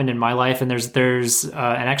happened in my life. And there's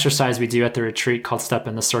an exercise we do at the retreat called Step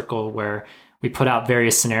in the Circle, where we put out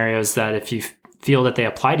various scenarios that if you feel that they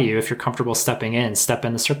apply to you, if you're comfortable stepping in, step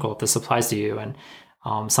in the circle if this applies to you. And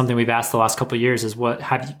something we've asked the last couple of years is, what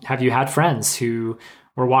have you had friends who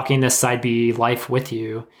were walking this Side B life with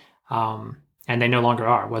you, and they no longer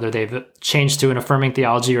are, whether they've changed to an affirming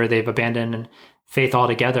theology or they've abandoned faith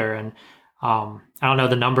altogether. And I don't know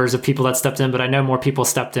the numbers of people that stepped in, but I know more people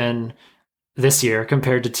stepped in this year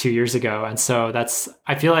compared to 2 years ago. And so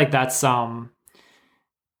I feel like that's a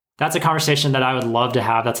conversation that I would love to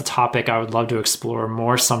have. That's a topic I would love to explore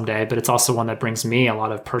more someday, but it's also one that brings me a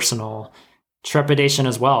lot of personal trepidation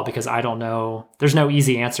as well, because I don't know, there's no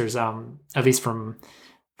easy answers, at least from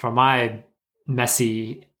my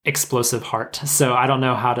messy, explosive heart. So I don't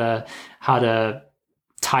know how to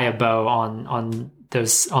tie a bow on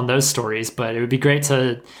those stories, but it would be great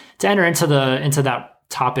to enter into that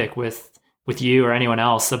topic with you or anyone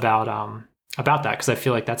else about that, because I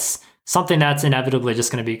feel like that's something that's inevitably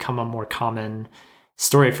just going to become a more common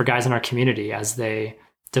story for guys in our community as they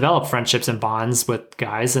develop friendships and bonds with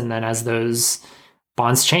guys, and then as those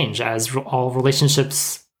bonds change, as all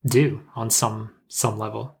relationships do on some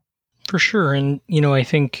level. For sure. And, I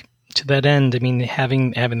think to that end,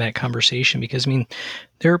 having that conversation, because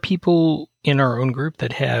there are people in our own group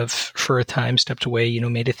that have for a time stepped away,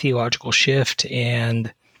 made a theological shift,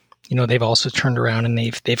 and, they've also turned around and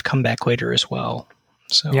they've come back later as well.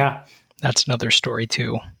 So yeah, that's another story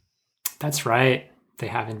too. That's right. They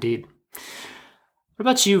have indeed. What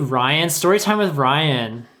about you, Ryan? Story time with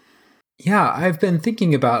Ryan. Yeah, I've been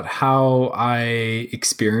thinking about how I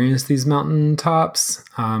experience these mountaintops,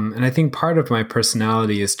 and I think part of my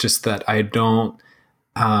personality is just that I don't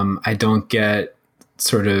get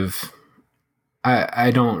sort of,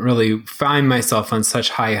 I don't really find myself on such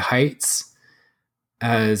high heights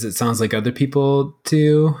as it sounds like other people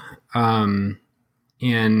do, and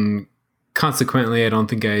consequently, I don't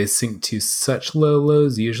think I sink to such low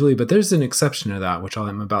lows usually. But there's an exception to that, which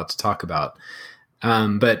I'm about to talk about.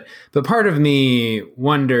 But part of me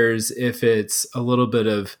wonders if it's a little bit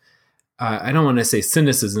of, I don't want to say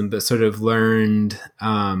cynicism, but sort of learned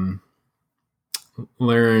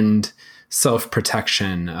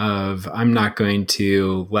self-protection of, I'm not going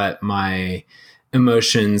to let my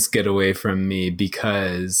emotions get away from me,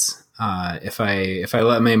 because if I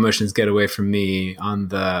let my emotions get away from me on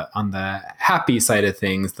the happy side of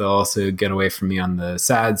things, they'll also get away from me on the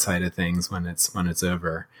sad side of things when it's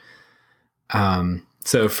over.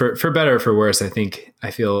 So for better or for worse, I think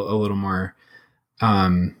I feel a little more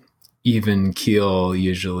even keel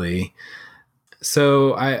usually.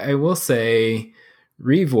 So I will say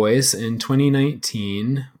Revoice in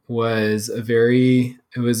 2019 was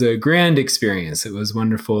a grand experience. It was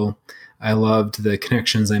wonderful. I loved the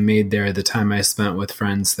connections I made there, the time I spent with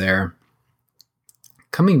friends there.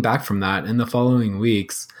 Coming back from that, in the following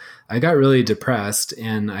weeks, I got really depressed,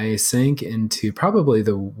 and I sank into probably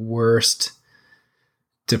the worst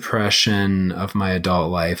depression of my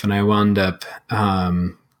adult life. And I wound up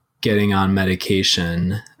getting on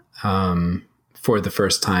medication for the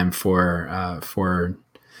first time for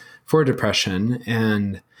depression.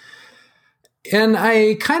 And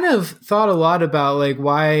I kind of thought a lot about like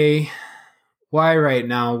why right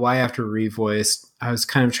now, why after Revoice. I was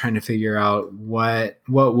kind of trying to figure out what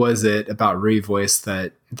was it about Revoice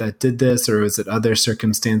that did this, or was it other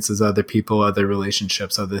circumstances, other people, other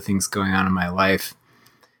relationships, other things going on in my life?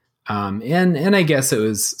 And I guess it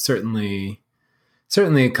was certainly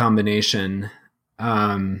a combination.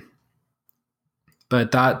 But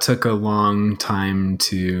that took a long time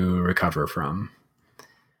to recover from.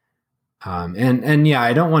 And yeah,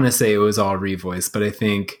 I don't want to say it was all Revoice, but I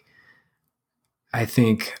think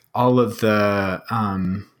all of the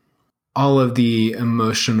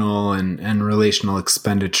emotional and relational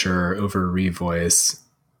expenditure over Revoice,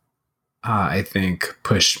 I think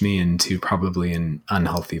pushed me into probably an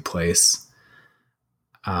unhealthy place.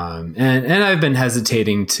 And I've been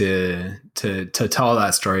hesitating to tell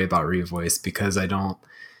that story about Revoice, because I don't,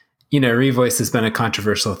 Revoice has been a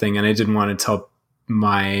controversial thing, and I didn't want to tell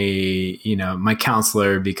my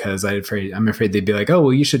counselor, because I'm afraid they'd be like, oh,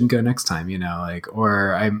 well, you shouldn't go next time,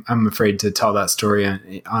 or I'm afraid to tell that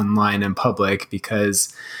story online in public,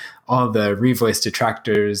 because all the Revoice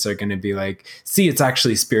detractors are going to be like, see, it's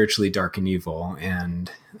actually spiritually dark and evil, and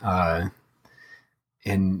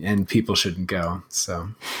people shouldn't go. So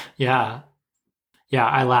yeah,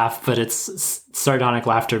 I laugh, but it's sardonic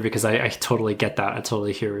laughter, because I totally get that. I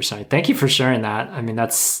totally hear what you're saying. Thank you for sharing that. I mean,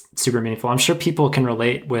 that's super meaningful. I'm sure people can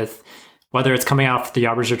relate with whether it's coming off the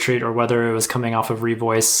Yobbers retreat or whether it was coming off of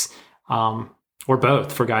Revoice, or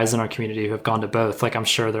both, for guys in our community who have gone to both. Like, I'm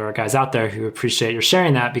sure there are guys out there who appreciate your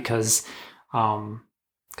sharing that, because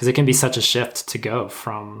it can be such a shift to go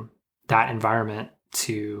from that environment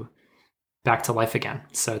to back to life again.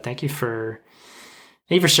 So thank you for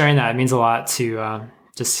sharing that. It means a lot to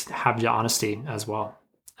just have the honesty as well,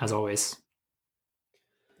 as always.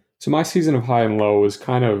 So my season of high and low was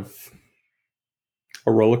kind of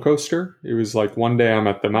a roller coaster. It was like one day I'm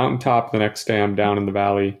at the mountaintop, the next day I'm down in the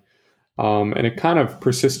valley. And it kind of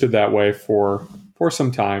persisted that way for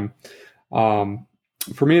some time.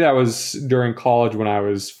 For me, that was during college, when I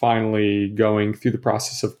was finally going through the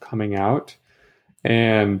process of coming out.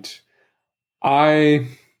 And I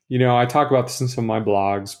talk about this in some of my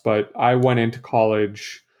blogs, but I went into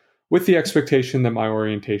college with the expectation that my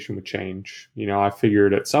orientation would change. I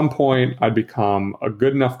figured at some point I'd become a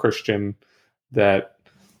good enough Christian that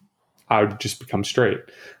I would just become straight.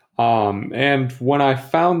 And when I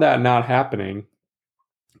found that not happening,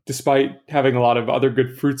 despite having a lot of other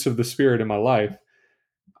good fruits of the Spirit in my life,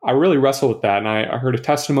 I really wrestle with that. And I heard a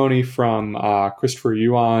testimony from Christopher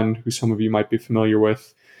Yuan, who some of you might be familiar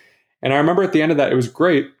with. And I remember at the end of that, it was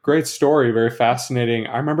great story, very fascinating.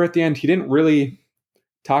 I remember at the end, he didn't really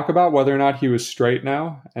talk about whether or not he was straight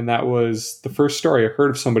now. And that was the first story I heard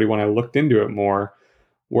of somebody when I looked into it more,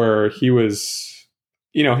 where he was,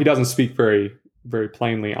 he doesn't speak very, very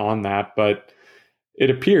plainly on that, but it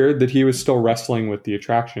appeared that he was still wrestling with the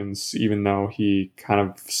attractions, even though he kind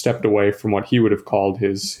of stepped away from what he would have called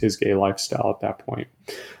his gay lifestyle at that point.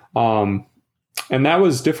 And that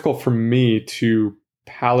was difficult for me to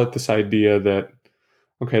palate this idea that,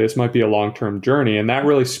 okay, this might be a long-term journey. And that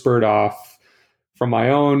really spurred off from my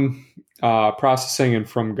own processing and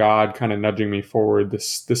from God kind of nudging me forward,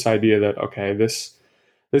 this idea that, okay, this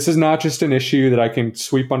is not just an issue that I can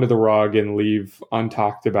sweep under the rug and leave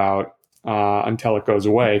untalked about until it goes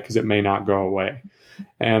away, because it may not go away.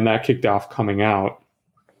 And that kicked off coming out.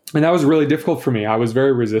 And that was really difficult for me. I was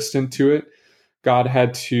very resistant to it. God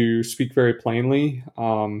had to speak very plainly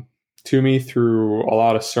to me through a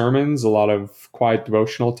lot of sermons, a lot of quiet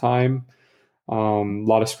devotional time, a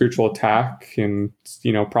lot of spiritual attack and,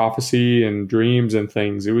 prophecy and dreams and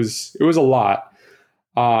things. It was a lot.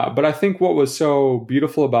 But I think what was so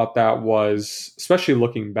beautiful about that was, especially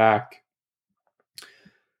looking back,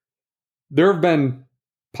 there have been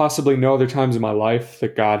possibly no other times in my life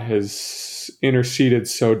that God has interceded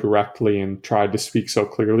so directly and tried to speak so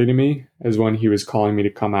clearly to me as when he was calling me to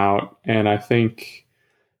come out. And I think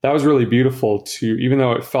that was really beautiful even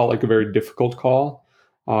though it felt like a very difficult call,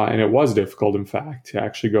 and it was difficult, in fact, to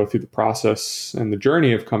actually go through the process and the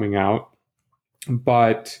journey of coming out.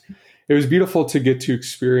 But it was beautiful to get to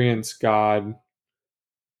experience God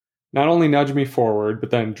not only nudge me forward,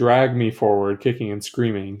 but then drag me forward, kicking and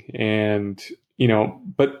screaming, and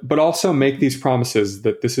but also make these promises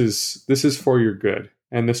that this is for your good,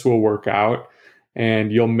 and this will work out,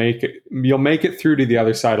 and you'll make it through to the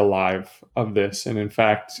other side alive of this. And in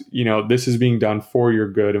fact, this is being done for your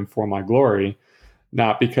good and for my glory,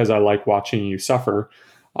 not because I like watching you suffer.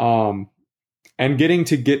 And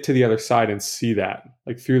get to the other side and see that,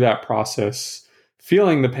 like, through that process,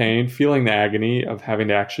 feeling the pain, feeling the agony of having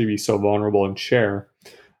to actually be so vulnerable and share.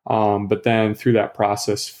 But then through that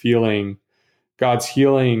process, feeling God's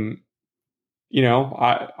healing.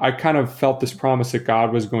 I kind of felt this promise that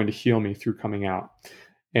God was going to heal me through coming out.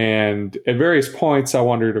 And at various points, I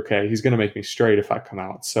wondered, okay, he's going to make me straight if I come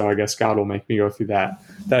out. So I guess God will make me go through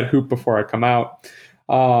that hoop before I come out.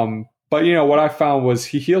 But what I found was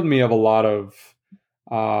he healed me of a lot of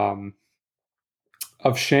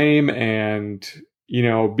shame and,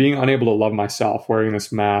 being unable to love myself, wearing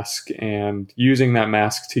this mask and using that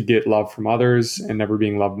mask to get love from others and never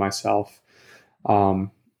being loved myself.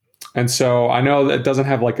 And so I know that it doesn't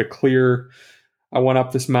have like a clear, I went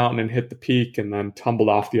up this mountain and hit the peak and then tumbled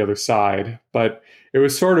off the other side, but it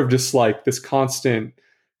was sort of just like this constant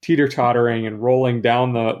teeter-tottering and rolling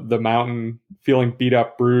down the mountain, feeling beat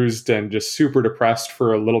up, bruised, and just super depressed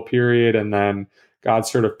for a little period. And then God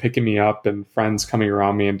sort of picking me up and friends coming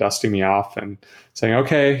around me and dusting me off and saying,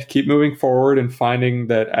 okay, keep moving forward, and finding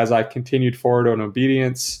that as I continued forward in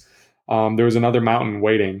obedience, there was another mountain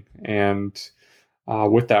waiting. And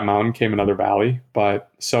with that mountain came another valley.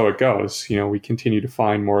 But so it goes. We continue to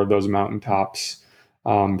find more of those mountaintops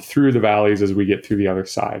through the valleys as we get through the other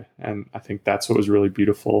side. And I think that's what was really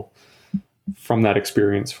beautiful from that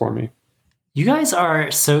experience for me. You guys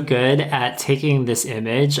are so good at taking this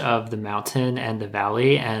image of the mountain and the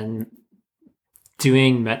valley and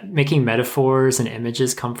making metaphors and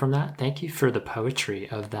images come from that. Thank you for the poetry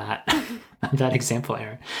of that that example,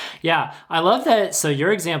 Aaron. Yeah, I love that. So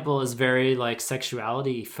your example is very like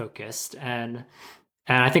sexuality focused, and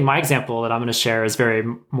I think my example that I'm going to share is very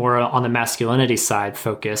more on the masculinity side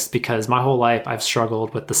focused, because my whole life I've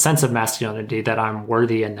struggled with the sense of masculinity, that I'm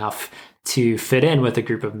worthy enough to fit in with a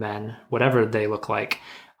group of men, whatever they look like.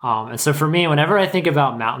 And so for me, whenever I think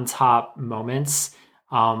about mountaintop moments,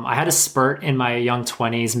 I had a spurt in my young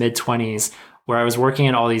 20s, mid 20s, where I was working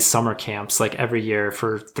at all these summer camps, like every year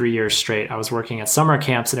for 3 years straight. I was working at summer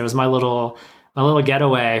camps, and it was my little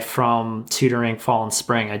getaway from tutoring fall and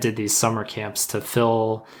spring. I did these summer camps to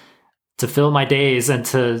fill my days and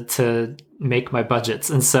to make my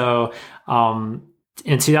budgets. And so,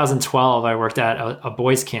 in 2012, I worked at a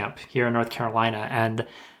boys' camp here in North Carolina. And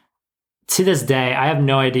to this day, I have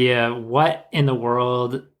no idea what in the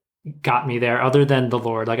world got me there other than the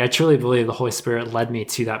Lord. Like, I truly believe the Holy Spirit led me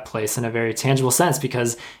to that place in a very tangible sense,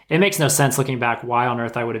 because it makes no sense looking back why on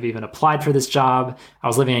earth I would have even applied for this job. I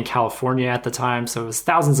was living in California at the time, so it was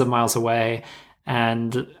thousands of miles away.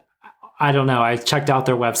 And I don't know. I checked out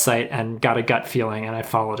their website and got a gut feeling, and I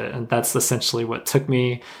followed it. And that's essentially what took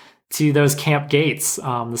me to those camp gates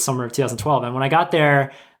the summer of 2012. And when I got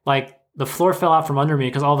there, like the floor fell out from under me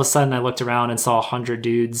because all of a sudden I looked around and saw 100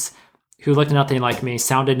 dudes who looked nothing like me,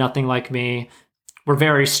 sounded nothing like me, were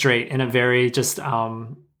very straight in a very just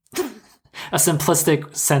a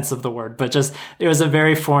simplistic sense of the word, but just it was a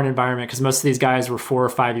very foreign environment because most of these guys were 4 or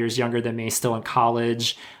 5 years younger than me, still in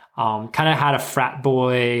college, kind of had a frat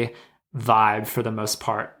boy vibe for the most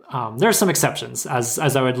part. There are some exceptions as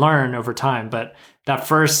I would learn over time, but that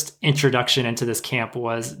first introduction into this camp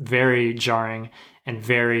was very jarring and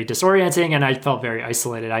very disorienting, and I felt very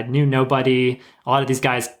isolated. I knew nobody. A lot of these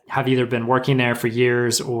guys have either been working there for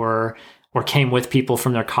years or came with people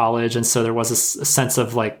from their college, and so there was a sense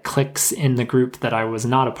of like cliques in the group that I was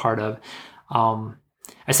not a part of.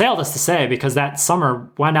 I say all this to say because that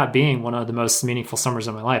summer wound up being one of the most meaningful summers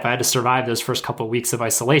of my life. I had to survive those first couple of weeks of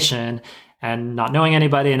isolation and not knowing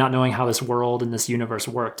anybody and not knowing how this world and this universe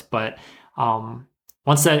worked. But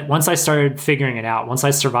once I started figuring it out, once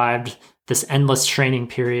I survived this endless training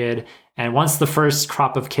period, and once the first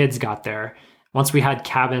crop of kids got there, once we had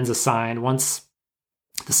cabins assigned, once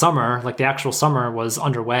the summer, like the actual summer, was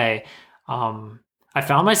underway, I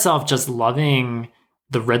found myself just loving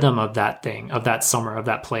the rhythm of that thing, of that summer, of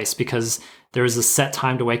that place, because there was a set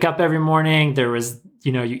time to wake up every morning. There was,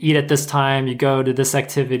 you eat at this time, you go to this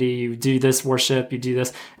activity, you do this worship, you do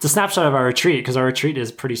this. It's a snapshot of our retreat because our retreat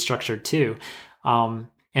is pretty structured too.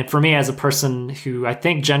 And for me, as a person who I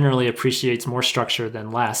think generally appreciates more structure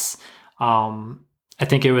than less, I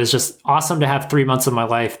think it was just awesome to have 3 months of my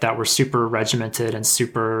life that were super regimented and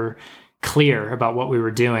super clear about what we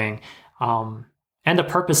were doing. And the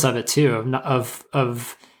purpose of it too,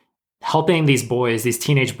 of helping these boys, these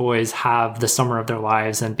teenage boys, have the summer of their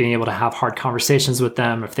lives and being able to have hard conversations with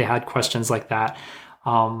them if they had questions like that.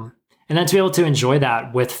 And then to be able to enjoy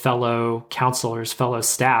that with fellow counselors, fellow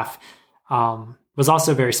staff, was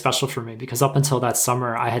also very special for me because up until that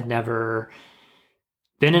summer, I had never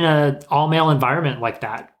been in an all-male environment like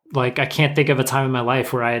that. Like, I can't think of a time in my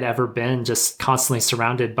life where I had ever been just constantly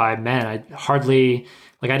surrounded by men. I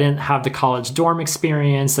didn't have the college dorm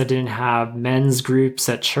experience. I didn't have men's groups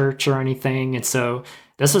at church or anything. And so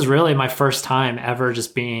this was really my first time ever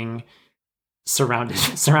just being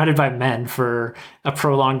surrounded by men for a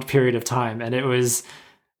prolonged period of time. And it was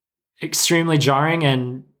extremely jarring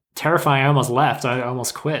and terrifying. I almost left. I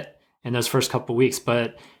almost quit in those first couple of weeks,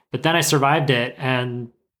 but then I survived it and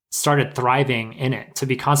started thriving in it, to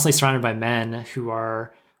be constantly surrounded by men who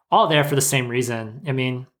are all there for the same reason. I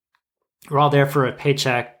mean, we're all there for a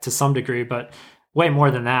paycheck to some degree, but way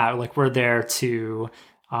more than that. Like, we're there to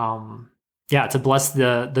bless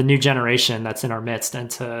the new generation that's in our midst and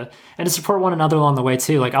to support one another along the way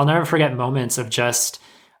too. Like, I'll never forget moments of just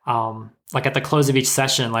like at the close of each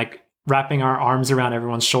session, like wrapping our arms around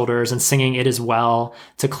everyone's shoulders and singing "It Is Well"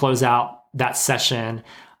 to close out that session.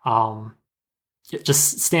 It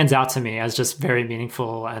just stands out to me as just very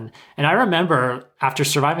meaningful. And I remember after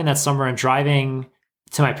surviving that summer and driving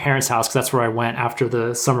to my parents' house, because that's where I went after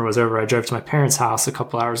the summer was over. I drove to my parents' house a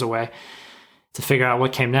couple hours away to figure out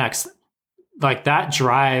what came next. Like, that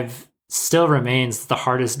drive still remains the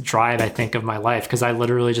hardest drive, I think, of my life, because I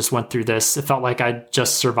literally just went through this. It felt like I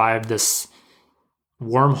just survived this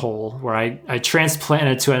wormhole where I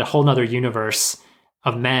transplanted to a whole nother universe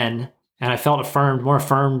of men, and I felt more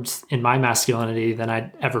affirmed in my masculinity than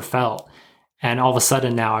I'd ever felt. And all of a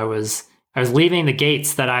sudden now I was leaving the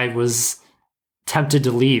gates that I was tempted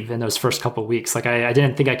to leave in those first couple of weeks. Like, I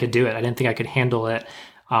didn't think I could do it. I didn't think I could handle it.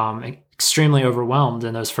 Extremely overwhelmed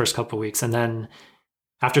in those first couple of weeks. And then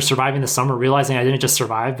after surviving the summer, realizing I didn't just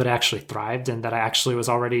survive, but I actually thrived, and that I actually was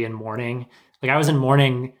already in mourning. Like, I was in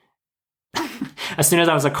mourning as soon as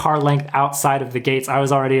I was a car length outside of the gates. I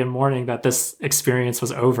was already in mourning that this experience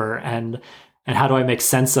was over, and how do I make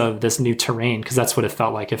sense of this new terrain? Because that's what it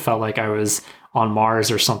felt like. It felt like I was on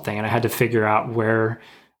Mars or something, and I had to figure out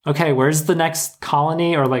where's the next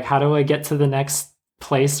colony, or like, how do I get to the next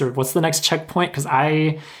place, or what's the next checkpoint? Because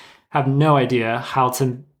I have no idea how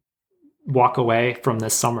to walk away from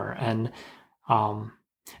this summer. And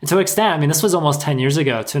to an extent, I mean, this was almost 10 years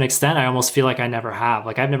ago. To an extent, I almost feel like I never have.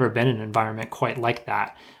 Like, I've never been in an environment quite like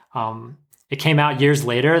that. It came out years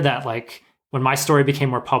later that, like, when my story became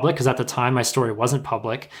more public, because at the time my story wasn't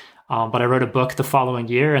public, but I wrote a book the following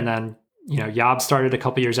year, and then, Yob started a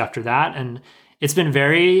couple years after that. And it's been a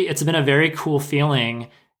very cool feeling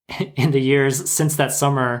in the years since that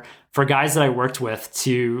summer for guys that I worked with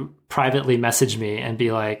to privately message me and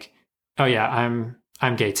be like, "Oh yeah,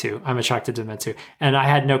 I'm gay too. I'm attracted to men too." And I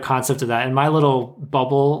had no concept of that. In my little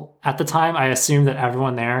bubble at the time, I assumed that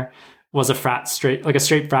everyone there was a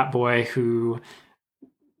straight frat boy who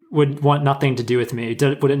would want nothing to do with me,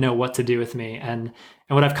 wouldn't know what to do with me. And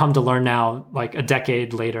what I've come to learn now, like a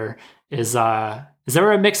decade later, is there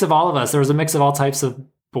were a mix of all of us. There was a mix of all types of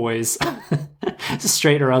boys,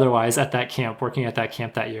 straight or otherwise, at that camp, working at that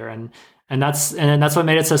camp that year. And that's what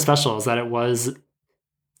made it so special, is that it was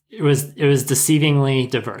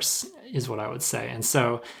deceivingly diverse, is what I would say. And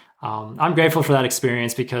so I'm grateful for that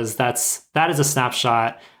experience, because that is a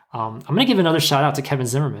snapshot. I'm going to give another shout out to Kevin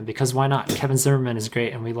Zimmerman, because why not? Kevin Zimmerman is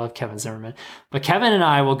great, and we love Kevin Zimmerman. But Kevin and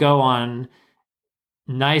I will go on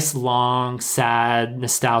nice, long, sad,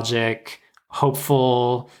 nostalgic,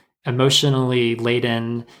 hopeful, emotionally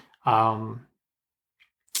laden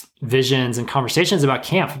visions and conversations about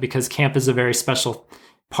camp, because camp is a very special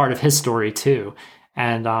part of his story too.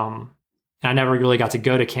 And I never really got to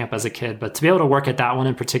go to camp as a kid, but to be able to work at that one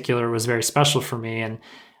in particular was very special for me. And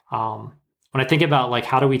when I think about, like,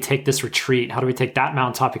 how do we take this retreat, how do we take that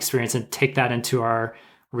mountaintop experience and take that into our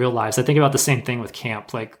real lives, I think about the same thing with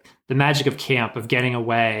camp, like the magic of camp, of getting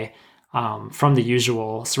away from the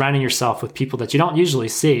usual, surrounding yourself with people that you don't usually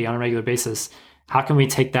see on a regular basis. How can we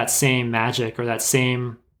take that same magic, or that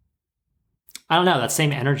same, I don't know, that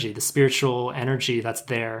same energy, the spiritual energy that's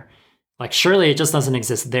there? Like, surely it just doesn't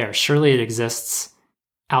exist there. Surely it exists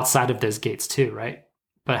outside of those gates too, right?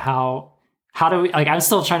 But how do we, like, I'm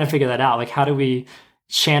still trying to figure that out. Like, how do we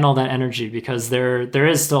channel that energy? Because there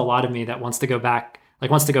is still a lot of me that wants to go back,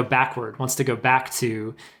 like wants to go backward, wants to go back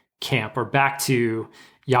to camp or back to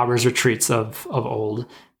Yabber's retreats of old.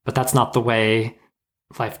 But that's not the way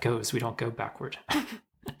life goes. We don't go backward.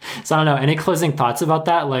 So I don't know. Any closing thoughts about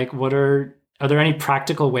that? Like, are there any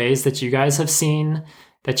practical ways that you guys have seen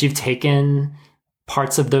that you've taken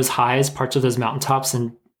parts of those highs, parts of those mountaintops,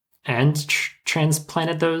 and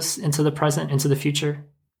transplanted those into the present, into the future?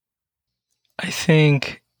 I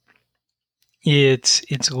think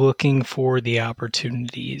it's looking for the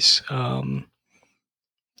opportunities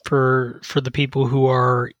for the people who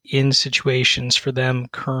are in situations for them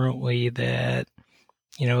currently that,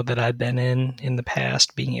 you know, that I've been in the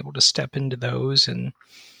past, being able to step into those and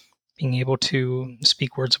being able to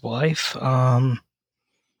speak words of life,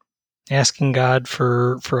 asking God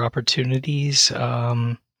for opportunities.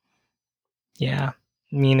 Yeah.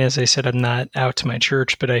 I mean, as I said, I'm not out to my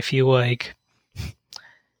church, but I feel like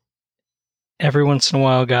every once in a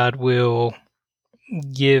while God will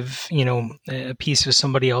give, you know, a piece of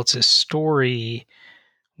somebody else's story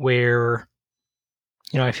where,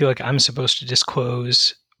 you know, I feel like I'm supposed to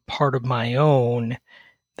disclose part of my own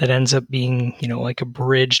that ends up being, you know, like a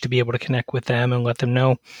bridge to be able to connect with them and let them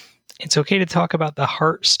know it's okay to talk about the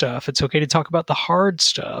heart stuff. It's okay to talk about the hard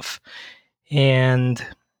stuff. And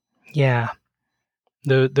yeah,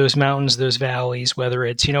 those mountains, those valleys, whether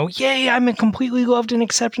it's, you know, yay, I'm completely loved and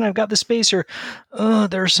accepted and I've got the space, or, oh,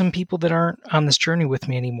 there are some people that aren't on this journey with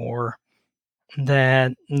me anymore,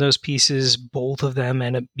 that those pieces, both of them,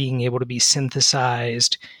 end up being able to be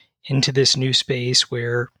synthesized into this new space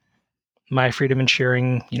where my freedom in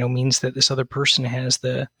sharing, you know, means that this other person has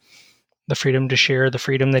the freedom to share, the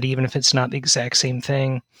freedom that even if it's not the exact same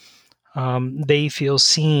thing, they feel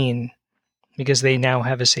seen because they now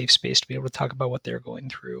have a safe space to be able to talk about what they're going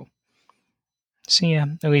through. So yeah,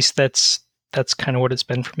 at least that's kind of what it's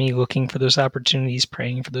been for me, looking for those opportunities,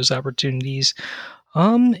 praying for those opportunities,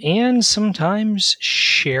 and sometimes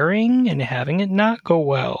sharing and having it not go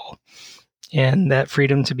well. And that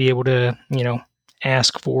freedom to be able to, you know,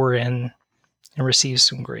 ask for and receive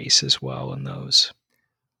some grace as well in those.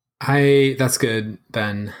 That's good,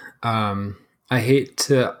 Ben. I hate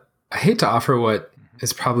to offer what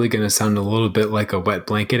is probably going to sound a little bit like a wet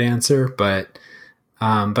blanket answer, but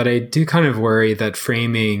I do kind of worry that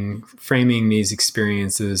framing these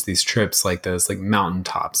experiences, these trips like those, like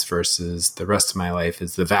mountaintops versus the rest of my life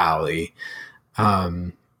is the valley,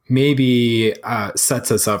 maybe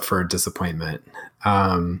sets us up for disappointment.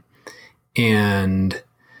 And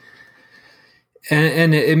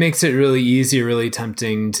it makes it really easy, really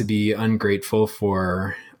tempting to be ungrateful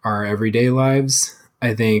for our everyday lives.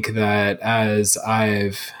 I think that as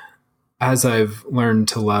I've learned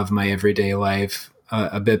to love my everyday life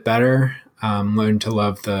a bit better, learned to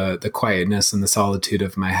love the quietness and the solitude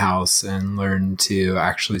of my house, and learn to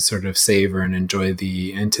actually sort of savor and enjoy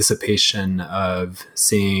the anticipation of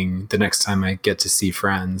seeing the next time I get to see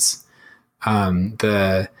friends,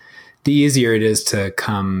 the easier it is to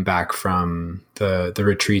come back from the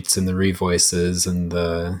retreats and the revoices and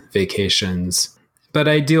the vacations. But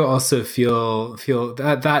I do also feel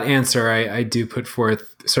that answer I do put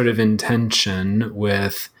forth sort of in tension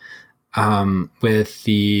with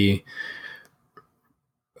the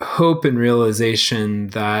hope and realization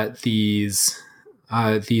that these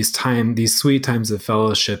sweet times of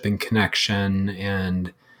fellowship and connection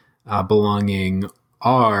and belonging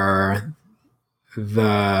are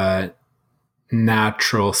the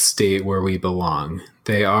natural state where we belong.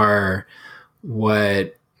 They are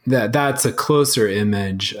that's a closer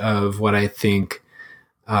image of what I think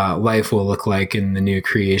life will look like in the new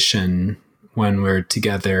creation when we're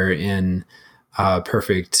together in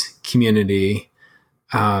perfect community.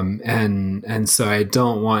 And so I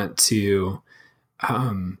don't want to,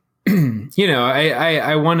 I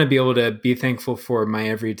want to be able to be thankful for my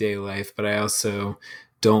everyday life, but I also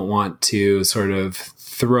don't want to sort of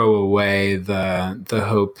throw away the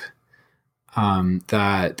hope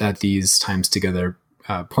that these times together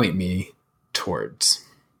point me towards.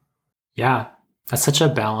 Yeah, that's such a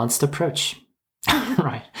balanced approach.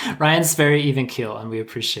 Right. Ryan's very even keel, and we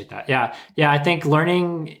appreciate that. Yeah. I think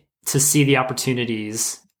learning to see the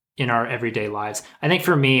opportunities in our everyday lives. I think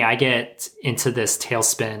for me, I get into this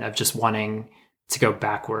tailspin of just wanting to go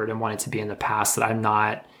backward and wanting to be in the past, that I'm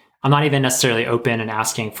not even necessarily open and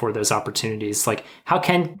asking for those opportunities. Like, how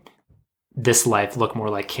can this life look more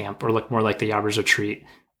like camp or look more like the Yobbers retreat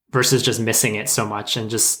versus just missing it so much and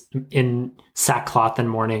just in sackcloth and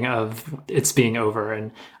mourning of it's being over?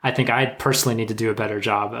 And I think I personally need to do a better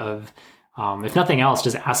job of, if nothing else,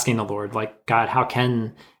 just asking the Lord, like, God, how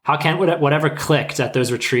can whatever clicked at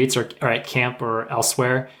those retreats or at camp or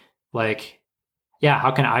elsewhere, like, yeah, how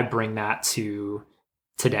can I bring that to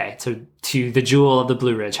today, to the Jewel of the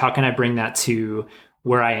Blue Ridge? How can I bring that to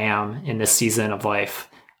where I am in this season of life?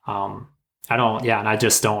 I don't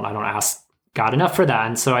ask God enough for that.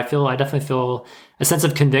 And so I definitely feel a sense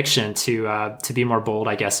of conviction to be more bold,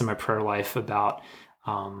 I guess, in my prayer life about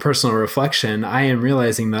personal reflection. I am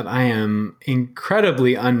realizing that I am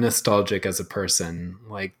incredibly unnostalgic as a person.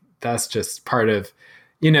 Like, that's just part of,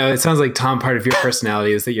 it sounds like, Tom, part of your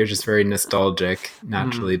personality is that you're just very nostalgic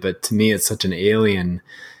naturally. But to me, it's such an alien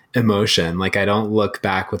emotion. Like, I don't look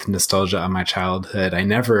back with nostalgia on my childhood. I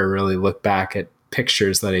never really look back at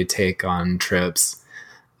pictures that I take on trips.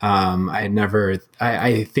 I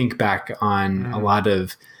think back on a lot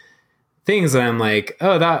of things that I'm like,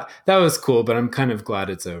 oh, that was cool, but I'm kind of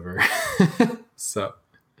glad it's over. So,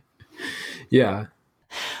 yeah.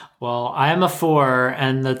 Well, I am a 4,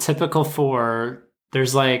 and the typical 4,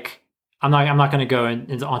 there's like, I'm not going to go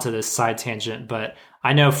onto this side tangent, but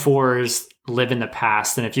I know 4s live in the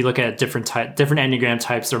past. And if you look at different Enneagram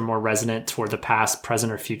types, are more resonant toward the past,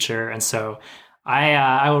 present, or future. And so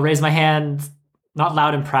I will raise my hand, not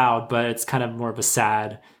loud and proud, but it's kind of more of a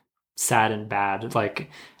sad and bad,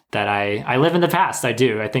 like, that I live in the past. I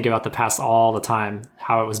do. I think about the past all the time,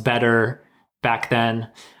 how it was better back then.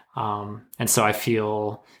 And so I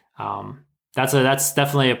feel that's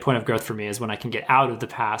definitely a point of growth for me, is when I can get out of the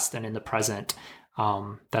past and in the present.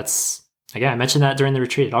 That's, again, I mentioned that during the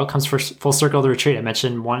retreat. It all comes full circle of the retreat. I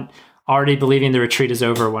mentioned already believing the retreat is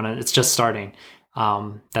over when it's just starting.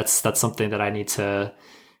 That's something that I need to,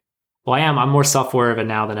 I'm more self-aware of it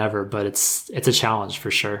now than ever, but it's a challenge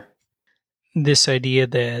for sure. This idea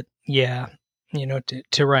that,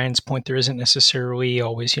 to Ryan's point, there isn't necessarily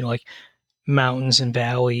always, like mountains and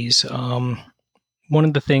valleys. One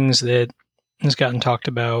of the things that has gotten talked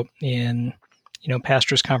about in,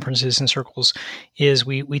 pastors' conferences and circles is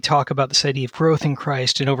we talk about this idea of growth in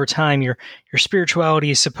Christ, and over time your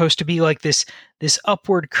spirituality is supposed to be like this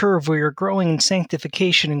upward curve where you're growing in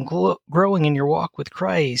sanctification and growing in your walk with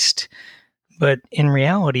Christ. But in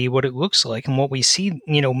reality, what it looks like, and what we see,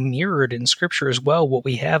 mirrored in Scripture as well, what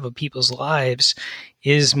we have of people's lives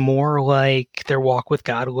is more like their walk with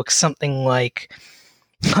God looks something like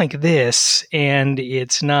this, and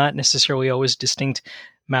it's not necessarily always distinct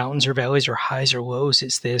mountains or valleys or highs or lows.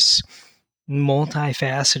 It's this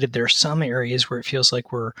multifaceted. There are some areas where it feels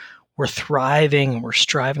like we're thriving and we're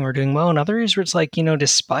striving, we're doing well, and other areas where it's like,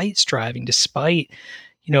 despite striving, despite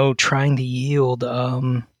trying to yield,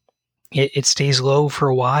 it stays low for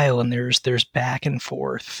a while, and there's back and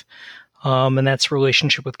forth. And that's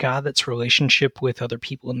relationship with God, that's relationship with other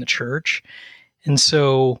people in the church. And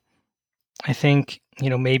so I think,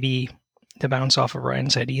 maybe to bounce off of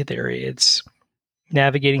Ryan's idea there, it's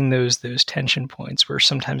navigating those tension points where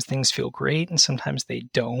sometimes things feel great and sometimes they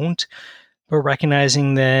don't, but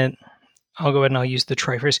recognizing that, I'll go ahead and I'll use the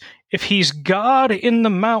trite phrase, if he's God in the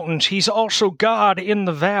mountains, he's also God in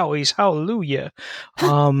the valleys. Hallelujah.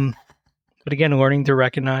 But again, learning to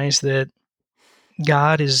recognize that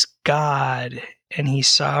God is God, and he's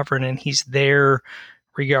sovereign, and he's there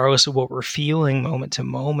regardless of what we're feeling moment to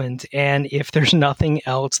moment. And if there's nothing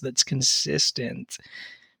else that's consistent,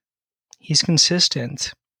 he's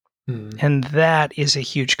consistent. And that is a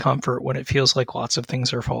huge comfort when it feels like lots of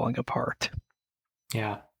things are falling apart.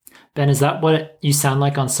 Yeah. Ben, is that what you sound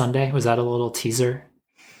like on Sunday? Was that a little teaser?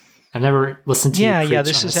 I've never listened to you preach Yeah.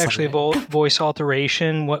 This on is a actually a Sunday. voice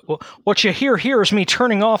alteration. What you hear here is me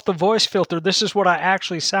turning off the voice filter. This is what I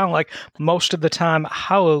actually sound like most of the time.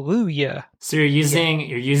 Hallelujah. So you're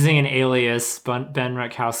using an alias, Ben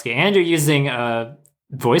Rutkowski, and you're using a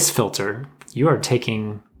voice filter. You are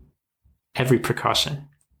taking every precaution.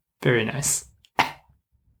 Very nice.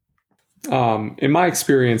 In my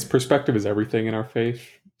experience, perspective is everything in our faith.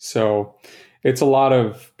 So it's a lot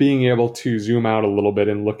of being able to zoom out a little bit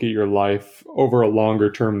and look at your life over a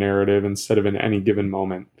longer term narrative instead of in any given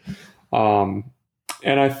moment. And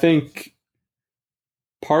I think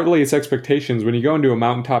partly it's expectations. When you go into a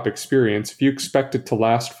mountaintop experience, if you expect it to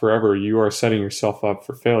last forever, you are setting yourself up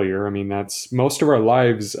for failure. I mean, that's most of our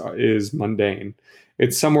lives is mundane.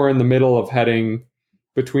 It's somewhere in the middle of heading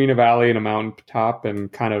between a valley and a mountaintop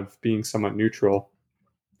and kind of being somewhat neutral.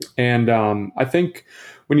 And I think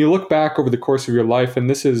when you look back over the course of your life, and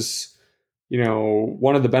this is,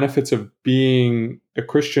 one of the benefits of being a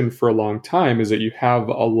Christian for a long time is that you have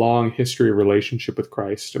a long history of relationship with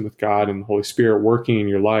Christ and with God and the Holy Spirit working in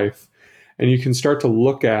your life. And you can start to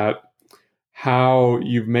look at how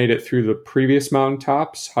you've made it through the previous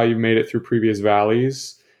mountaintops, how you've made it through previous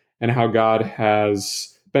valleys, and how God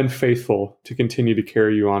has been faithful to continue to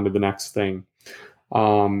carry you on to the next thing.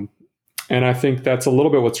 And I think that's a little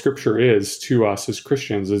bit what Scripture is to us as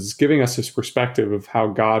Christians, is giving us this perspective of how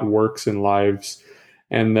God works in lives,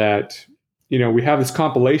 and that, we have this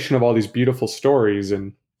compilation of all these beautiful stories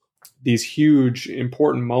and these huge,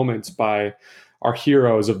 important moments by our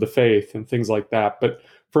heroes of the faith and things like that. But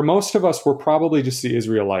for most of us, we're probably just the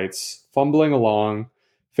Israelites, fumbling along,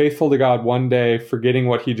 faithful to God one day, forgetting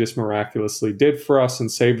what he just miraculously did for us and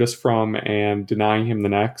saved us from, and denying him the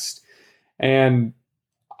next. And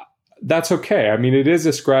that's okay. I mean, it is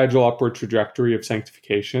this gradual upward trajectory of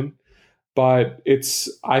sanctification, but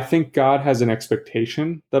I think God has an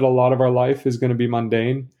expectation that a lot of our life is going to be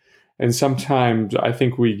mundane. And sometimes I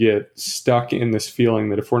think we get stuck in this feeling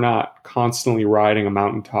that if we're not constantly riding a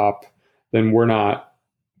mountaintop, then we're not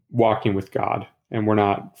walking with God and we're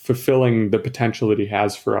not fulfilling the potential that he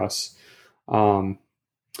has for us. What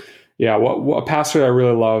a pastor that I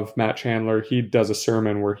really love, Matt Chandler, he does a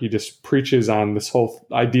sermon where he just preaches on this whole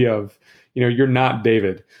idea of, you're not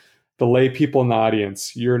David. The lay people in the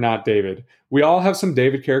audience, you're not David. We all have some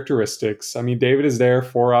David characteristics. I mean, David is there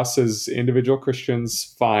for us as individual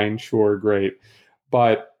Christians. Fine, sure, great.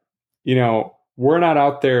 But, we're not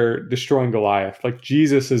out there destroying Goliath. Like,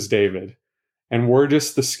 Jesus is David. And we're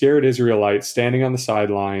just the scared Israelites standing on the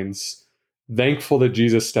sidelines, thankful that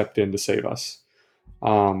Jesus stepped in to save us.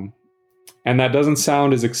 And that doesn't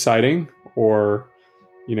sound as exciting or,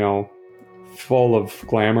 full of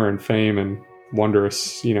glamour and fame and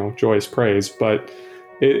wondrous, joyous praise, but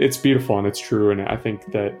it's beautiful and it's true. And I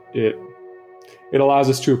think that it allows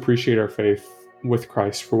us to appreciate our faith with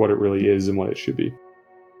Christ for what it really is and what it should be.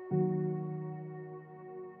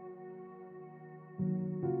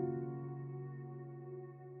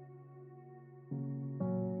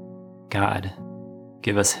 God,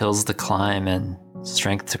 give us hills to climb and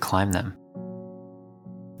strength to climb them.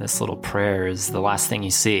 This little prayer is the last thing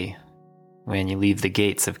you see when you leave the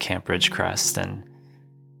gates of Camp Ridgecrest, and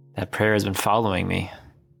that prayer has been following me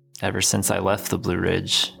ever since I left the Blue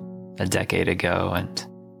Ridge a decade ago, and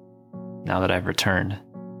now that I've returned.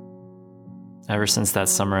 Ever since that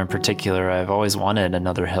summer in particular, I've always wanted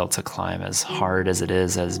another hill to climb, as hard as it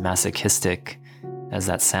is, as masochistic as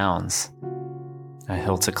that sounds. A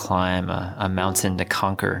hill to climb, a mountain to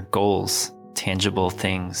conquer, goals, tangible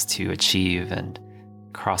things to achieve and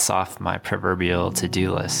cross off my proverbial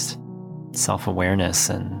to-do list. Self-awareness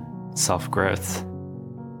and self-growth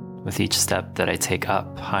with each step that I take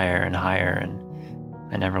up higher and higher,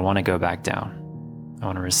 and I never want to go back down. I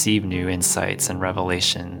want to receive new insights and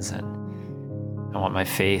revelations, and I want my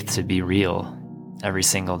faith to be real every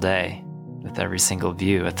single day, with every single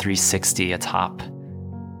view, a 360 atop.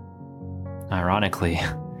 Ironically,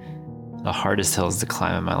 the hardest hills to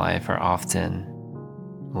climb in my life are often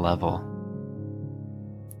level.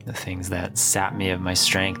 The things that sap me of my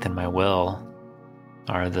strength and my will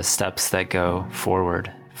are the steps that go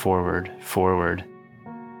forward, forward, forward,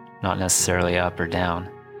 not necessarily up or down.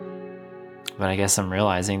 But I guess I'm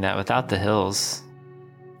realizing that without the hills,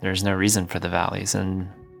 there's no reason for the valleys. And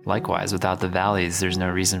likewise, without the valleys, there's no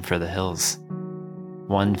reason for the hills.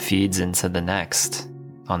 One feeds into the next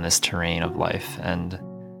on this terrain of life. And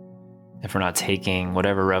if we're not taking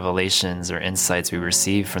whatever revelations or insights we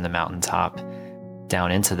receive from the mountaintop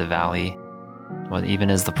down into the valley, What even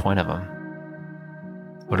is the point of them?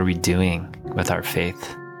 What are we doing with our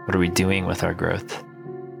faith? What are we doing with our growth?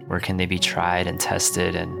 Where can they be tried and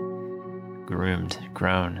tested and groomed,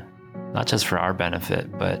 grown, not just for our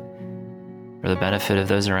benefit, but for the benefit of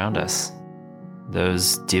those around us,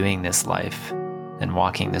 those doing this life and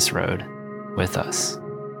walking this road with us?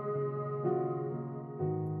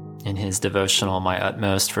 In his devotional, My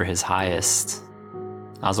Utmost for His Highest,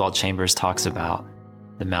 Oswald Chambers talks about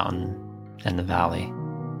the mountain and the valley.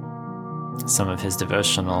 Some of his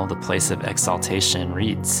devotional, The Place of Exaltation,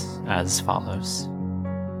 reads as follows.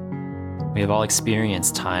 We have all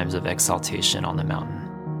experienced times of exaltation on the mountain,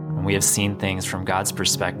 and we have seen things from God's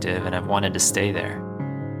perspective and have wanted to stay there.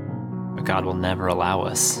 But God will never allow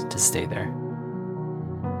us to stay there.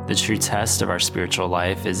 The true test of our spiritual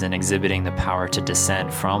life is in exhibiting the power to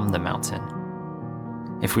descend from the mountain.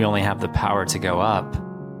 If we only have the power to go up,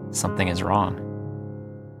 something is wrong.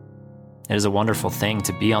 It is a wonderful thing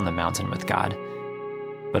to be on the mountain with God,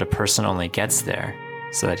 but a person only gets there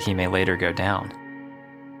so that he may later go down.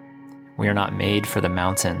 We are not made for the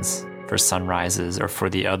mountains, for sunrises, or for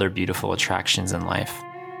the other beautiful attractions in life.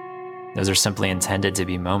 Those are simply intended to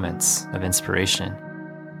be moments of inspiration.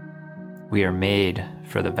 We are made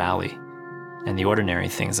for the valley and the ordinary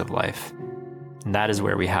things of life, and that is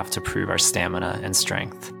where we have to prove our stamina and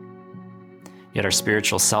strength. Yet our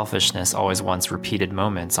spiritual selfishness always wants repeated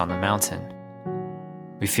moments on the mountain.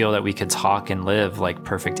 We feel that we could talk and live like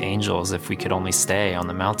perfect angels if we could only stay on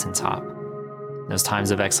the mountaintop. Those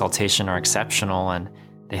times of exaltation are exceptional and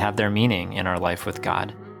they have their meaning in our life with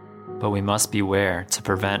God, but we must beware to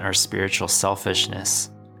prevent our spiritual selfishness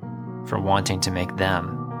from wanting to make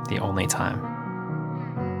them the only time.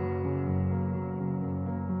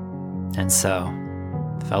 And so,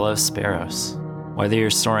 fellow sparrows, whether you're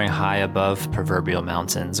soaring high above proverbial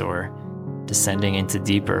mountains or descending into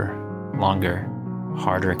deeper, longer,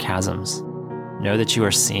 harder chasms, know that you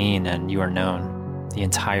are seen and you are known the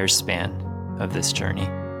entire span of this journey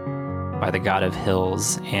by the God of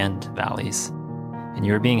hills and valleys, and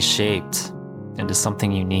you are being shaped into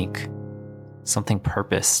something unique, something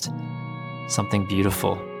purposed, something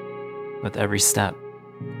beautiful with every step.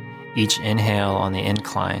 Each inhale on the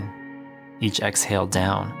incline, each exhale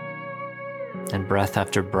down, and breath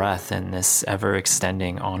after breath in this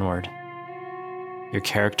ever-extending onward. Your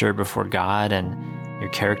character before God and your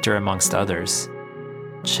character amongst others,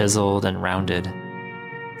 chiseled and rounded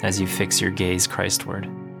as you fix your gaze Christward.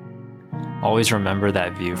 Always remember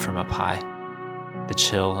that view from up high, the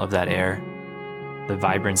chill of that air, the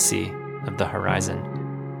vibrancy of the horizon,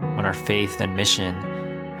 when our faith and mission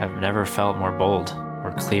have never felt more bold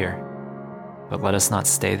or clear. But let us not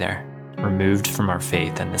stay there, removed from our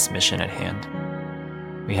faith and this mission at hand.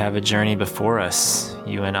 We have a journey before us,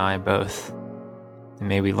 you and I both, and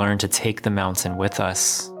may we learn to take the mountain with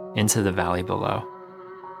us into the valley below.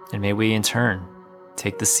 And may we in turn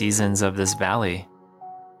take the seasons of this valley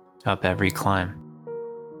up every climb.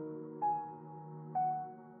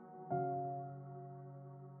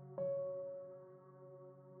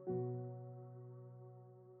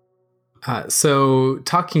 So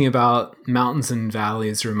talking about mountains and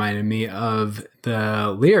valleys reminded me of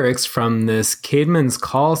the lyrics from this Caedmon's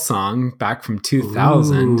Call song back from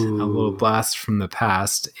 2000, a little blast from the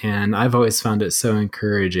past. And I've always found it so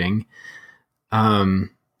encouraging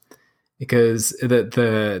because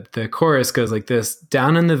the chorus goes like this: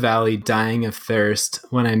 down in the valley, dying of thirst.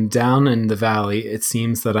 When I'm down in the valley, it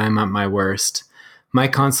seems that I'm at my worst. My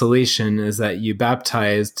consolation is that you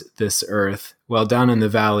baptized this earth. Well, down in the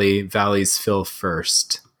valley, valleys fill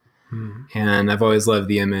first. And I've always loved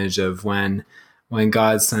the image of when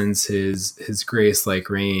God sends his grace like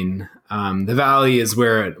rain. The valley is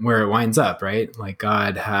where it winds up, right? Like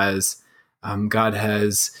God has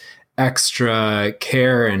extra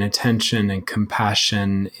care and attention and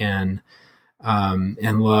compassion and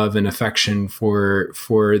love and affection for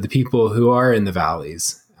the people who are in the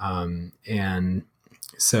valleys. And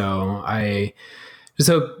so I just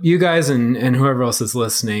hope you guys and whoever else is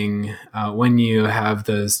listening, when you have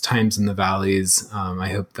those times in the valleys, I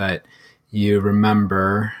hope that you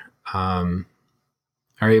remember, are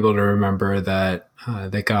able to remember that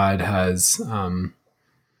God has an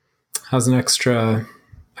extra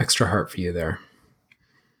heart for you there.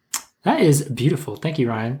 That is beautiful. Thank you,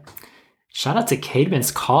 Ryan. Shout out to Caedmon's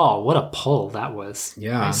Call. What a pull that was.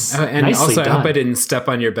 Yeah. Nice. And Nicely also, done. I hope I didn't step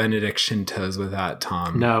on your benediction toes with that,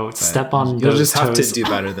 Tom. No, But step on you'll those just have toes. to do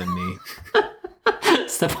better than me.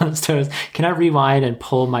 Step on his toes. Can I rewind and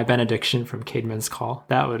pull my benediction from Caedmon's Call?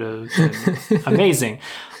 That would have been amazing.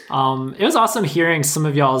 It was awesome hearing some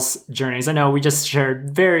of y'all's journeys. I know we just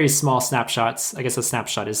shared very small snapshots. I guess a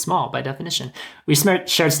snapshot is small by definition. We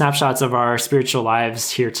shared snapshots of our spiritual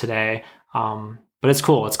lives here today. But it's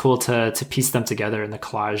cool. It's cool to piece them together in the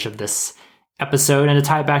collage of this episode and to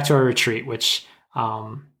tie it back to our retreat, which,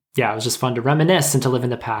 it was just fun to reminisce and to live in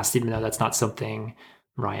the past, even though that's not something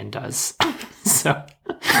Ryan does. So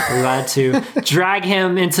we're glad to drag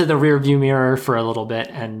him into the rearview mirror for a little bit.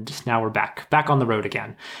 And now we're back on the road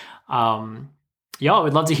again. Y'all,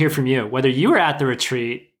 we'd love to hear from you, whether you were at the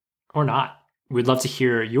retreat or not. We'd love to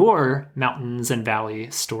hear your mountains and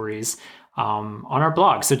valley stories on our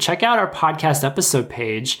blog. So check out our podcast episode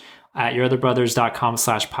page at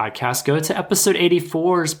yourotherbrothers.com/podcast. Go to episode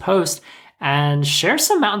 84's post and share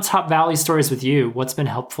some mountaintop valley stories with you. What's been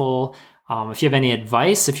helpful? If you have any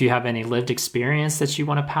advice, if you have any lived experience that you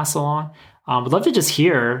want to pass along, we'd love to just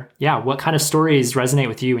hear, what kind of stories resonate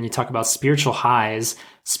with you when you talk about spiritual highs,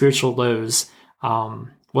 spiritual lows,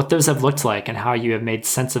 what those have looked like and how you have made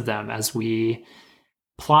sense of them as we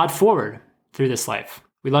plod forward through this life.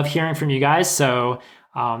 We love hearing from you guys, so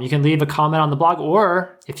you can leave a comment on the blog,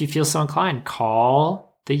 or if you feel so inclined,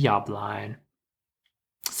 call the Yob line.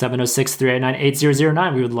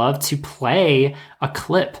 706-389-8009. We would love to play a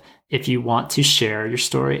clip if you want to share your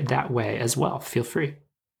story that way as well. Feel free.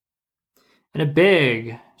 And a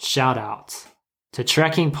big shout out to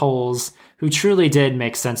Trekking Poles, who truly did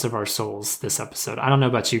make sense of our souls this episode. I don't know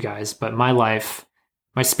about you guys, but my life,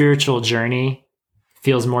 my spiritual journey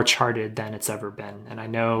feels more charted than it's ever been. And I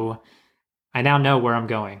now know where I'm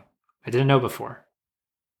going. I didn't know before,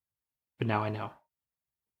 but now I know.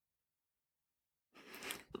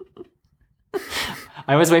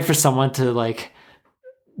 I always wait for someone to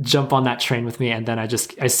jump on that train with me, and then I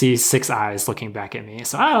see 6 eyes looking back at me.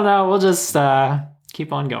 So I don't know. We'll just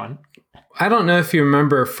keep on going. I don't know if you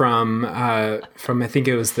remember from I think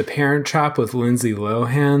it was The Parent Trap with Lindsay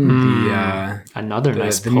Lohan. Another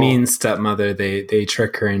nice the pull. mean stepmother. They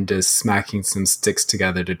trick her into smacking some sticks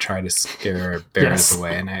together to try to scare bears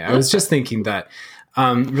away. And I was just thinking that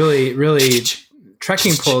really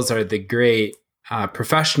trekking poles are the great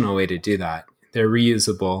professional way to do that. They're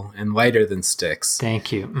reusable and lighter than sticks.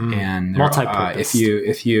 Thank you. And multi-purpose.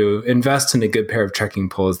 If you invest in a good pair of trekking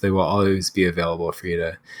poles, they will always be available for you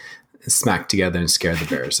to smack together and scare the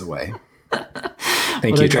bears away.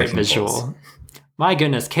 Thank you, great visual. Poles. My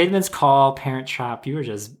goodness, Caedmon's Call, Parent Trap. You were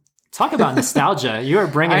just talk about nostalgia. You are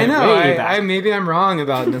bringing it way back. Maybe I'm wrong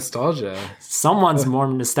about nostalgia. Someone's more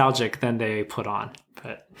nostalgic than they put on,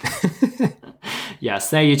 but. Yes,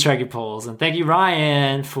 thank you, Trekking Poles, and thank you,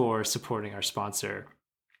 Ryan, for supporting our sponsor.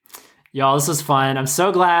 Y'all, this was fun. I'm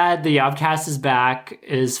so glad the Yobcast is back.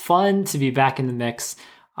 It is fun to be back in the mix.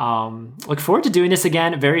 Look forward to doing this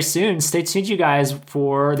again very soon. Stay tuned, you guys,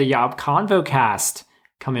 for the Yob Convocast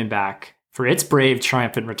coming back for its brave,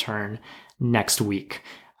 triumphant return next week.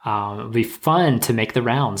 It'll be fun to make the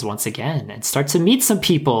rounds once again and start to meet some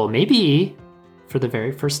people, maybe for the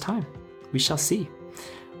very first time. We shall see.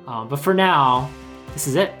 But for now, this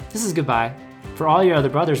is it. This is goodbye. For all your other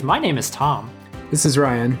brothers, my name is Tom. This is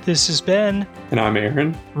Ryan. This is Ben. And I'm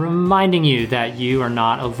Aaron. Reminding you that you are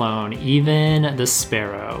not alone. Even the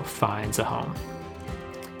sparrow finds a home.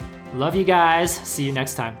 Love you guys. See you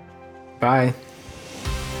next time. Bye.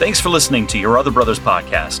 Thanks for listening to Your Other Brothers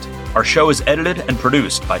podcast. Our show is edited and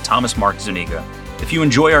produced by Thomas Mark Zuniga. If you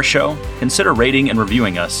enjoy our show, consider rating and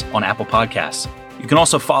reviewing us on Apple Podcasts. You can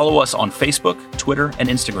also follow us on Facebook, Twitter, and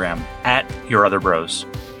Instagram at Your Other Bros.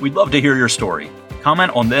 We'd love to hear your story.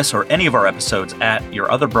 Comment on this or any of our episodes at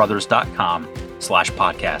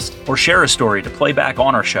yourotherbrothers.com/podcast, or share a story to play back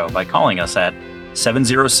on our show by calling us at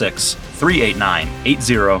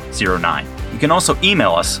 706-389-8009. You can also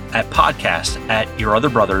email us at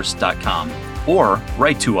podcast@yourotherbrothers.com or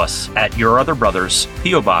write to us at Your Other Brothers,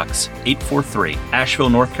 P.O. Box 843,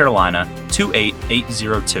 Asheville, North Carolina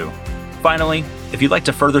 28802. Finally, if you'd like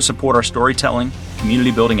to further support our storytelling,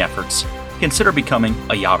 community building efforts, consider becoming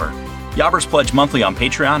a Yobber. Yobbers pledge monthly on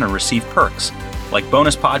Patreon and receive perks like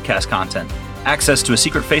bonus podcast content, access to a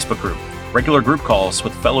secret Facebook group, regular group calls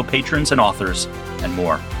with fellow patrons and authors, and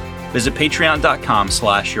more. Visit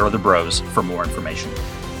patreon.com/yourotherbros for more information.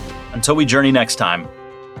 Until we journey next time,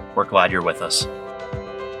 we're glad you're with us.